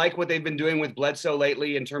 And I like what they've been doing with Bledsoe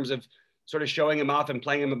lately in terms of sort of showing him off and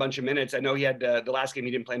playing him a bunch of minutes. I know he had the last game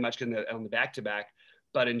he didn't play much on the back-to-back,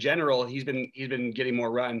 but in general he's been getting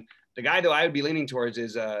more run. The guy though I would be leaning towards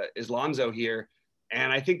is Lonzo here,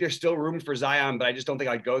 and I think there's still room for Zion, but I just don't think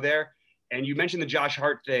I'd go there. And you mentioned the Josh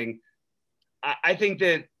Hart thing. I think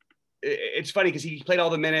that it's funny because he played all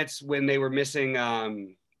the minutes when they were missing.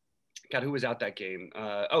 God, who was out that game?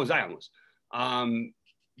 Zion was.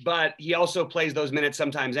 But he also plays those minutes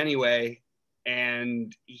sometimes anyway,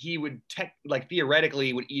 and he would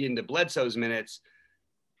theoretically would eat into Bledsoe's minutes.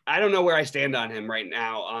 I don't know where I stand on him right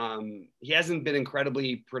now. He hasn't been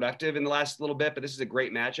incredibly productive in the last little bit, but this is a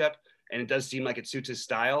great matchup, and it does seem like it suits his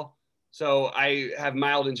style. So I have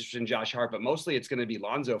mild interest in Josh Hart, but mostly it's going to be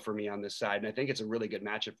Lonzo for me on this side, and I think it's a really good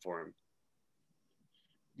matchup for him.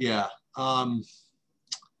 Yeah. I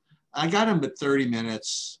got him at 30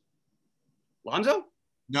 minutes. Lonzo?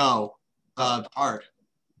 No, Hart.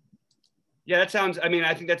 Yeah, I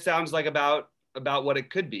think that sounds like about what it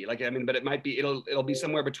could be. But it might be, it'll be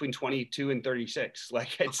somewhere between 22 and 36.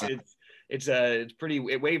 It's pretty,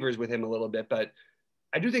 it wavers with him a little bit, but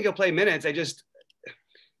I do think he'll play minutes.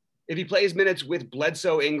 If he plays minutes with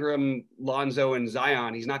Bledsoe, Ingram, Lonzo, and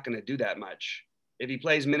Zion, he's not going to do that much. If he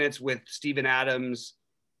plays minutes with Steven Adams,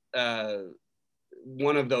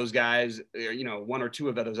 one of those guys, one or two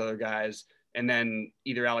of those other guys, and then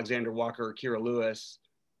either Alexander Walker or Kira Lewis,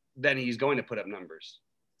 then he's going to put up numbers.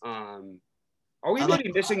 Are we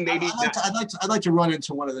maybe missing? I'd like to run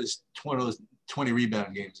into one of those 20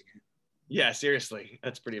 rebound games again. Yeah, seriously,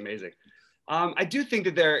 that's pretty amazing. I do think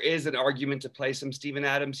that there is an argument to play some Steven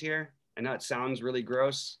Adams here. I know it sounds really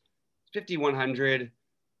gross. 5,100,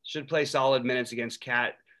 should play solid minutes against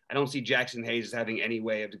Cat. I don't see Jackson Hayes having any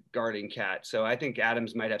way of guarding Cat, so I think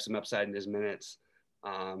Adams might have some upside in his minutes.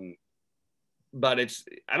 But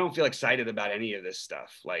I don't feel excited about any of this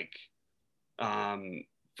stuff.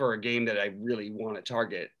 For a game that I really want to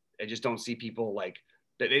target, I just don't see people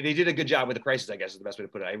they did a good job with the prices, I guess is the best way to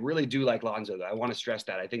put it. I really do like Lonzo though. I want to stress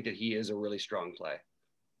that. I think that he is a really strong play.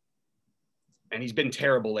 And he's been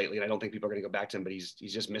terrible lately, and I don't think people are going to go back to him, but he's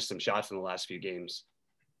just missed some shots in the last few games.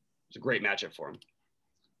 It's a great matchup for him.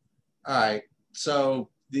 All right. So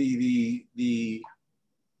the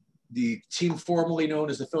team formerly known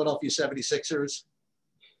as the Philadelphia 76ers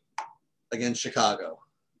against Chicago.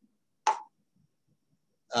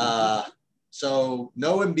 So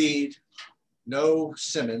no Embiid, no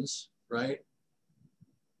Simmons, right?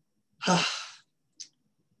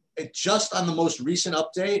 It just on the most recent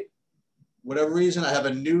update, whatever reason, I have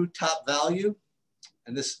a new top value.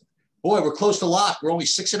 And we're close to lock. We're only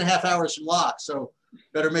 6.5 hours from lock. So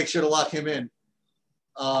better make sure to lock him in.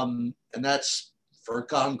 And that's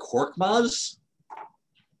Furkan Korkmaz.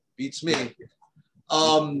 Beats me.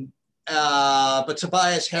 But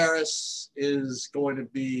Tobias Harris is going to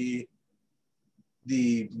be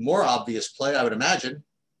the more obvious play, I would imagine,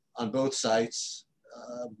 on both sites.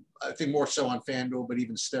 I think more so on FanDuel, but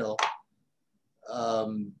even still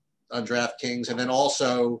on DraftKings. And then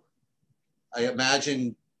also, I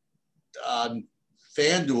imagine on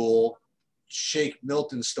FanDuel, Shake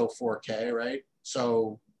Milton's still 4K, right?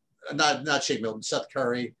 So not Shake Milton, Seth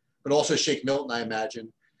Curry, but also Shake Milton, I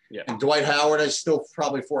imagine. Yeah. And Dwight Howard is still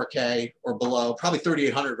probably 4K or below, probably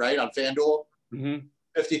 3,800, right, on FanDuel.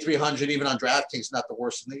 5,300, even on DraftKings, not the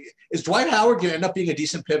worst. Is Dwight Howard going to end up being a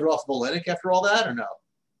decent pivot off of Olynyk after all that, or no?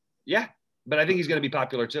 Yeah, but I think he's going to be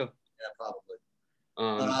popular too. Yeah,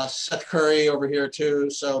 probably. Seth Curry over here too.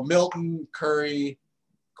 So Milton, Curry,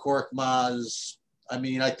 Korkmaz. I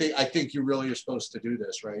mean, I think you really are supposed to do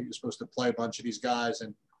this, right? You're supposed to play a bunch of these guys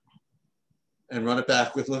and run it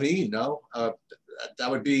back with Levine. No, that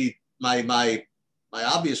would be my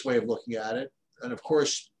obvious way of looking at it. And of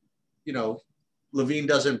course, you know, Levine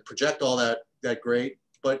doesn't project all that great.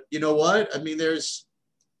 But you know what? I mean, do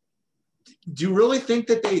you really think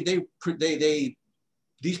that they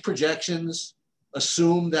these projections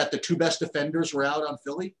assume that the two best defenders were out on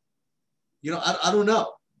Philly? You know, I don't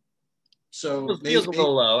know. So it feels a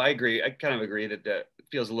little low. I agree. I kind of agree that it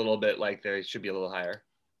feels a little bit like they should be a little higher.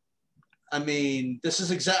 I mean, this is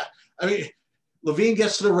Levine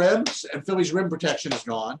gets to the rim and Philly's rim protection is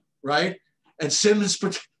gone, right? And Simmons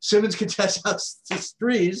contests out his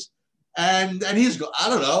threes, and he's go. I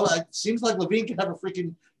don't know. It seems like Levine can have a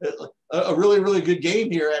really, really good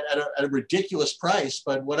game here at a ridiculous price,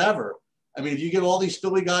 but whatever. I mean, if you get all these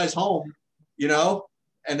Philly guys home, you know,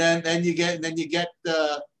 and then you get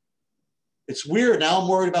it's weird. Now I'm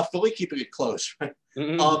worried about Philly keeping it close, right?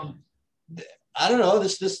 I don't know.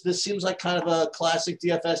 This seems like kind of a classic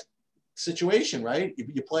DFS situation, right?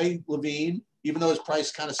 You play Levine, even though his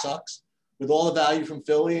price kind of sucks, with all the value from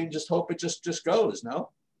Philly, and just hope it just goes. No.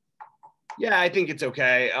 Yeah, I think it's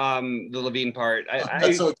okay. The Levine part.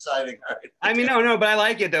 That's so exciting. All right. I mean, no, but I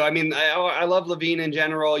like it though. I mean, I love Levine in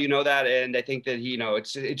general, you know that, and I think that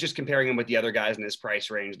it's just comparing him with the other guys in this price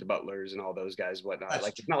range, the Butlers and all those guys, whatnot.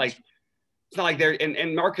 It's not like they're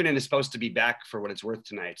and Markkanen is supposed to be back for what it's worth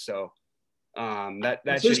tonight. So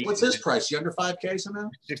what's his price? You under 5K somehow?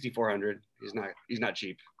 6,400. He's not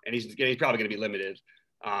cheap, and he's probably going to be limited.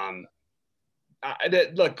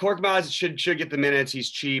 Look, Korkmaz should get the minutes. He's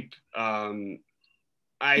cheap.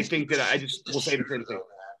 I think that I just will say the same thing.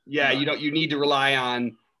 Yeah, you need to rely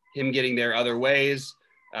on him getting there other ways.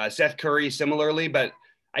 Seth Curry similarly, but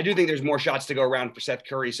I do think there's more shots to go around for Seth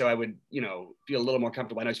Curry. So I would, feel a little more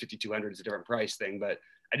comfortable. I know it's 5,200 is a different price thing, but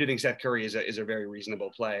I do think Seth Curry is a very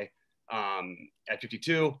reasonable play at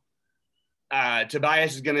 52.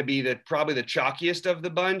 Tobias is going to be probably the chalkiest of the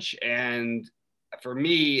bunch. And for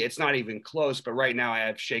me, it's not even close, but right now I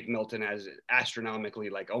have Shake Milton as astronomically,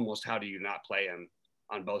 like almost how do you not play him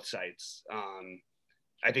on both sites?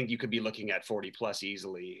 I think you could be looking at 40 plus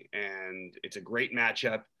easily, and it's a great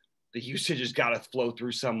matchup. The usage has got to flow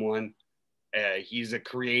through someone. He's a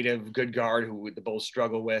creative, good guard who the Bulls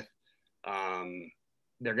struggle with.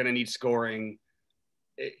 They're going to need scoring.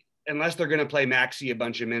 Unless they're going to play Maxey a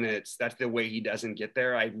bunch of minutes, that's the way he doesn't get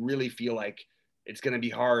there. I really feel like it's going to be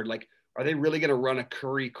hard. Like, are they really going to run a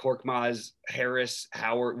Curry, Korkmaz, Harris,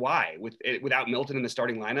 Howard? Why? Without Milton in the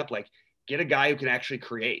starting lineup, like get a guy who can actually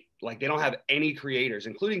create. Like they don't have any creators,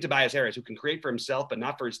 including Tobias Harris, who can create for himself, but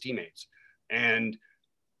not for his teammates. And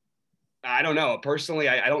I don't know. Personally,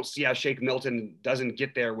 I don't see how Shake Milton doesn't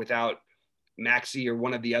get there without Maxey or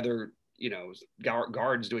one of the other,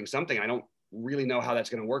 guards doing something. I don't really know how that's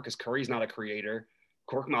going to work because Curry's not a creator.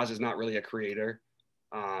 Korkmaz is not really a creator.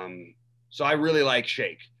 So I really like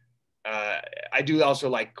Shake. I do also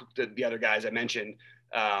like the other guys I mentioned,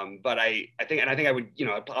 but I think I would,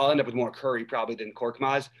 I'll end up with more Curry probably than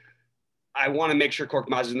Korkmaz. I want to make sure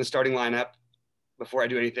Korkmaz is in the starting lineup before I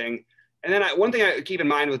do anything. And then one thing I keep in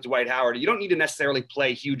mind with Dwight Howard, you don't need to necessarily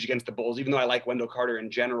play huge against the Bulls, even though I like Wendell Carter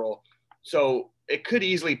in general. So it could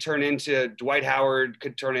easily turn into Dwight Howard,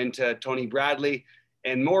 could turn into Tony Bradley,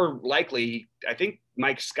 and more likely, I think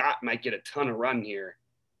Mike Scott might get a ton of run here,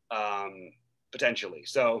 potentially.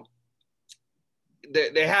 So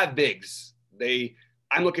they have bigs.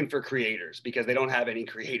 I'm looking for creators because they don't have any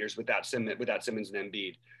creators without Simmons and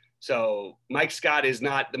Embiid. So Mike Scott is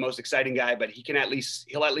not the most exciting guy, but he'll at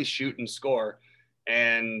least shoot and score.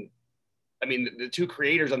 And I mean, the two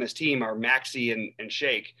creators on this team are Maxey and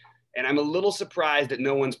Shake. And I'm a little surprised that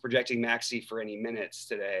no one's projecting Maxey for any minutes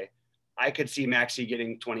today. I could see Maxey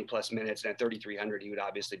getting 20 plus minutes, and at 3,300, he would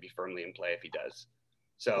obviously be firmly in play if he does.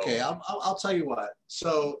 So okay, I'll tell you what.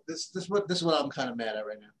 So this is what I'm kind of mad at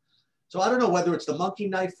right now. So I don't know whether it's the monkey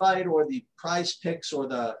knife fight or the prize picks or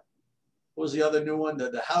the what was the other new one,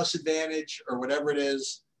 the house advantage or whatever it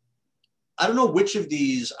is. I don't know which of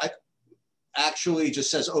these I actually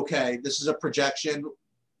just says, okay, this is a projection.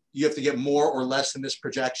 You have to get more or less than this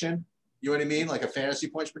projection. You know what I mean? Like a fantasy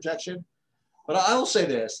points projection. But I will say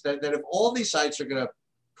this, that if all these sites are going to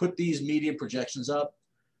put these median projections up,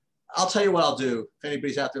 I'll tell you what I'll do. If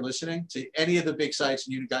anybody's out there listening to any of the big sites,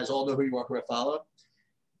 and you guys all know who you are, who I follow.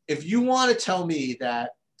 If you want to tell me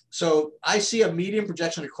that, so I see a median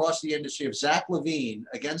projection across the industry of Zach LaVine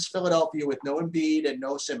against Philadelphia with no Embiid and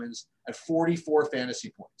no Simmons at 44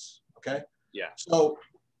 fantasy points. Okay. Yeah. So,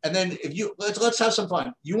 and then if you let's have some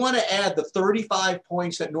fun. You want to add the 35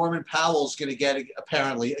 points that Norman Powell's going to get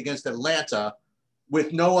apparently against Atlanta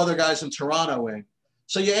with no other guys in Toronto in.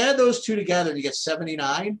 So you add those two together and you get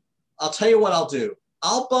 79. I'll tell you what I'll do.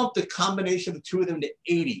 I'll bump the combination of the two of them to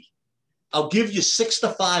 80. I'll give you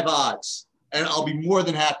 6-5 odds, and I'll be more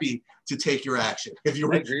than happy to take your action. If you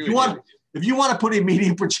want to put a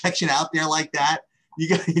median projection out there like that,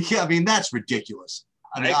 I mean, that's ridiculous.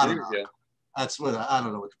 I mean, I don't know. That's what I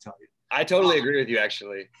don't know what to tell you. I totally agree with you,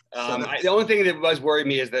 actually. The only thing that was worrying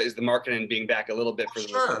me is the marketing being back a little bit for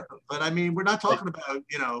sure. But I mean, we're not talking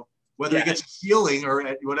about whether he gets healing or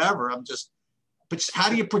whatever. But just how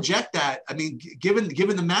do you project that? I mean, given the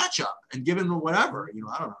matchup and given whatever,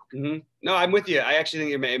 I don't know. Mm-hmm. No, I'm with you. I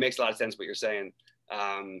actually think it makes a lot of sense what you're saying.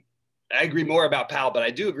 I agree more about Powell, but I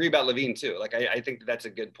do agree about LaVine too. Like, I think that's a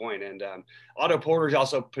good point. And Otto Porter is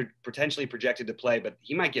also potentially projected to play, but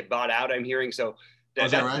he might get bought out, I'm hearing. So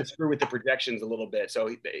that's right? Screw with the projections a little bit.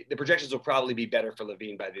 So the projections will probably be better for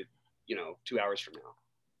LaVine by 2 hours from now.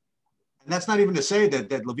 And that's not even to say that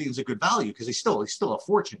LaVine's a good value, because he's still a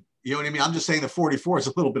fortune. You know what I mean? I'm just saying the 44 is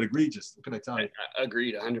a little bit egregious. What can I tell you?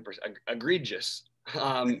 Agreed, 100%. Egregious.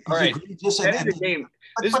 All right. Egregious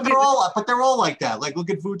but they're all like that. Like,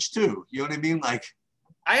 look at Vooch too. You know what I mean? Like,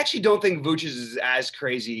 I actually don't think Vooch is as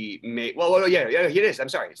crazy. Well, yeah, it is. I'm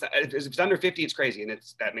sorry. If it's under 50, it's crazy, and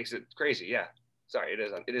that makes it crazy. Yeah. Sorry,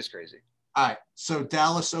 it is crazy. All right. So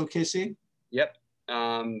Dallas, OKC. Yep.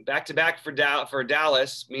 Back to back for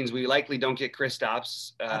Dallas means we likely don't get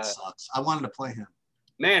Kristaps. That sucks. I wanted to play him.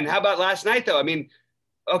 Man, how about last night though? I mean,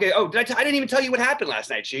 okay. Oh, I didn't even tell you what happened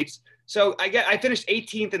last night, Sheets. So I finished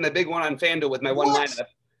 18th in the big one on FanDuel with my one lineup,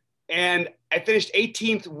 and I finished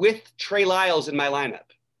 18th with Trey Lyles in my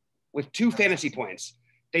lineup with 2 fantasy points.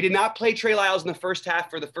 They did not play Trey Lyles in the first half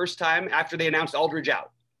for the first time after they announced Aldridge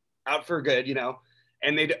out for good,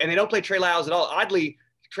 and they don't play Trey Lyles at all. Oddly,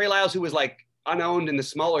 Trey Lyles, who was like unowned in the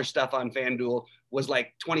smaller stuff on FanDuel, was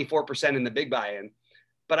like 24% in the big buy-in.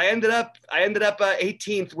 But I ended up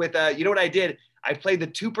 18th with you know what I did? I played the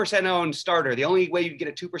 2% owned starter. The only way you get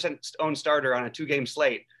a 2% owned starter on a 2-game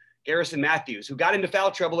slate, Garrison Matthews, who got into foul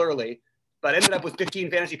trouble early, but ended up with 15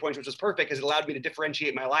 fantasy points, which was perfect because it allowed me to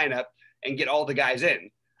differentiate my lineup and get all the guys in.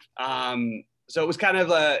 So it was kind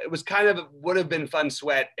of would have been fun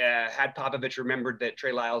sweat had Popovich remembered that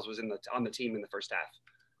Trey Lyles was on the team in the first half.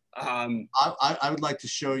 I would like to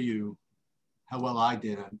show you how well I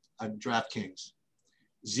did on DraftKings.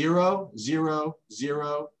 0, 0,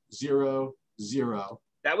 0, 0, 0.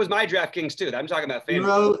 That was my DraftKings too. I'm talking about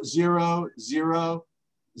FanDuel. 0, 0, 0,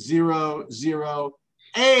 0, 0.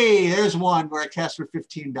 Hey, there's one where I cashed for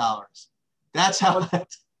 $15. That's how.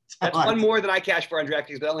 That's one more than I cashed for on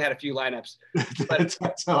DraftKings, but I only had a few lineups. But,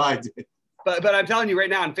 that's how I did. But I'm telling you right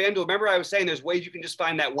now, on FanDuel, remember I was saying there's ways you can just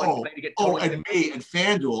find that one play to get totally and me and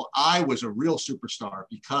FanDuel, I was a real superstar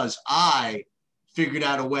because I figured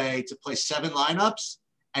out a way to play 7 lineups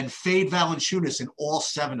and fade Valanciunas in all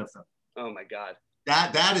 7 of them. Oh my God.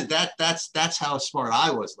 That's how smart I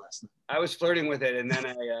was last night. I was flirting with it, and then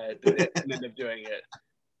I didn't end up doing it.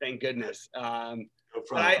 Thank goodness.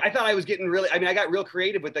 But I thought I was getting really. I mean, I got real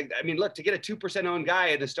creative with look, to get a 2% owned guy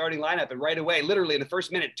in the starting lineup, and right away, literally in the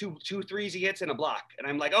first minute, two threes he hits and a block, and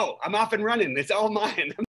I'm like, oh, I'm off and running. It's all mine.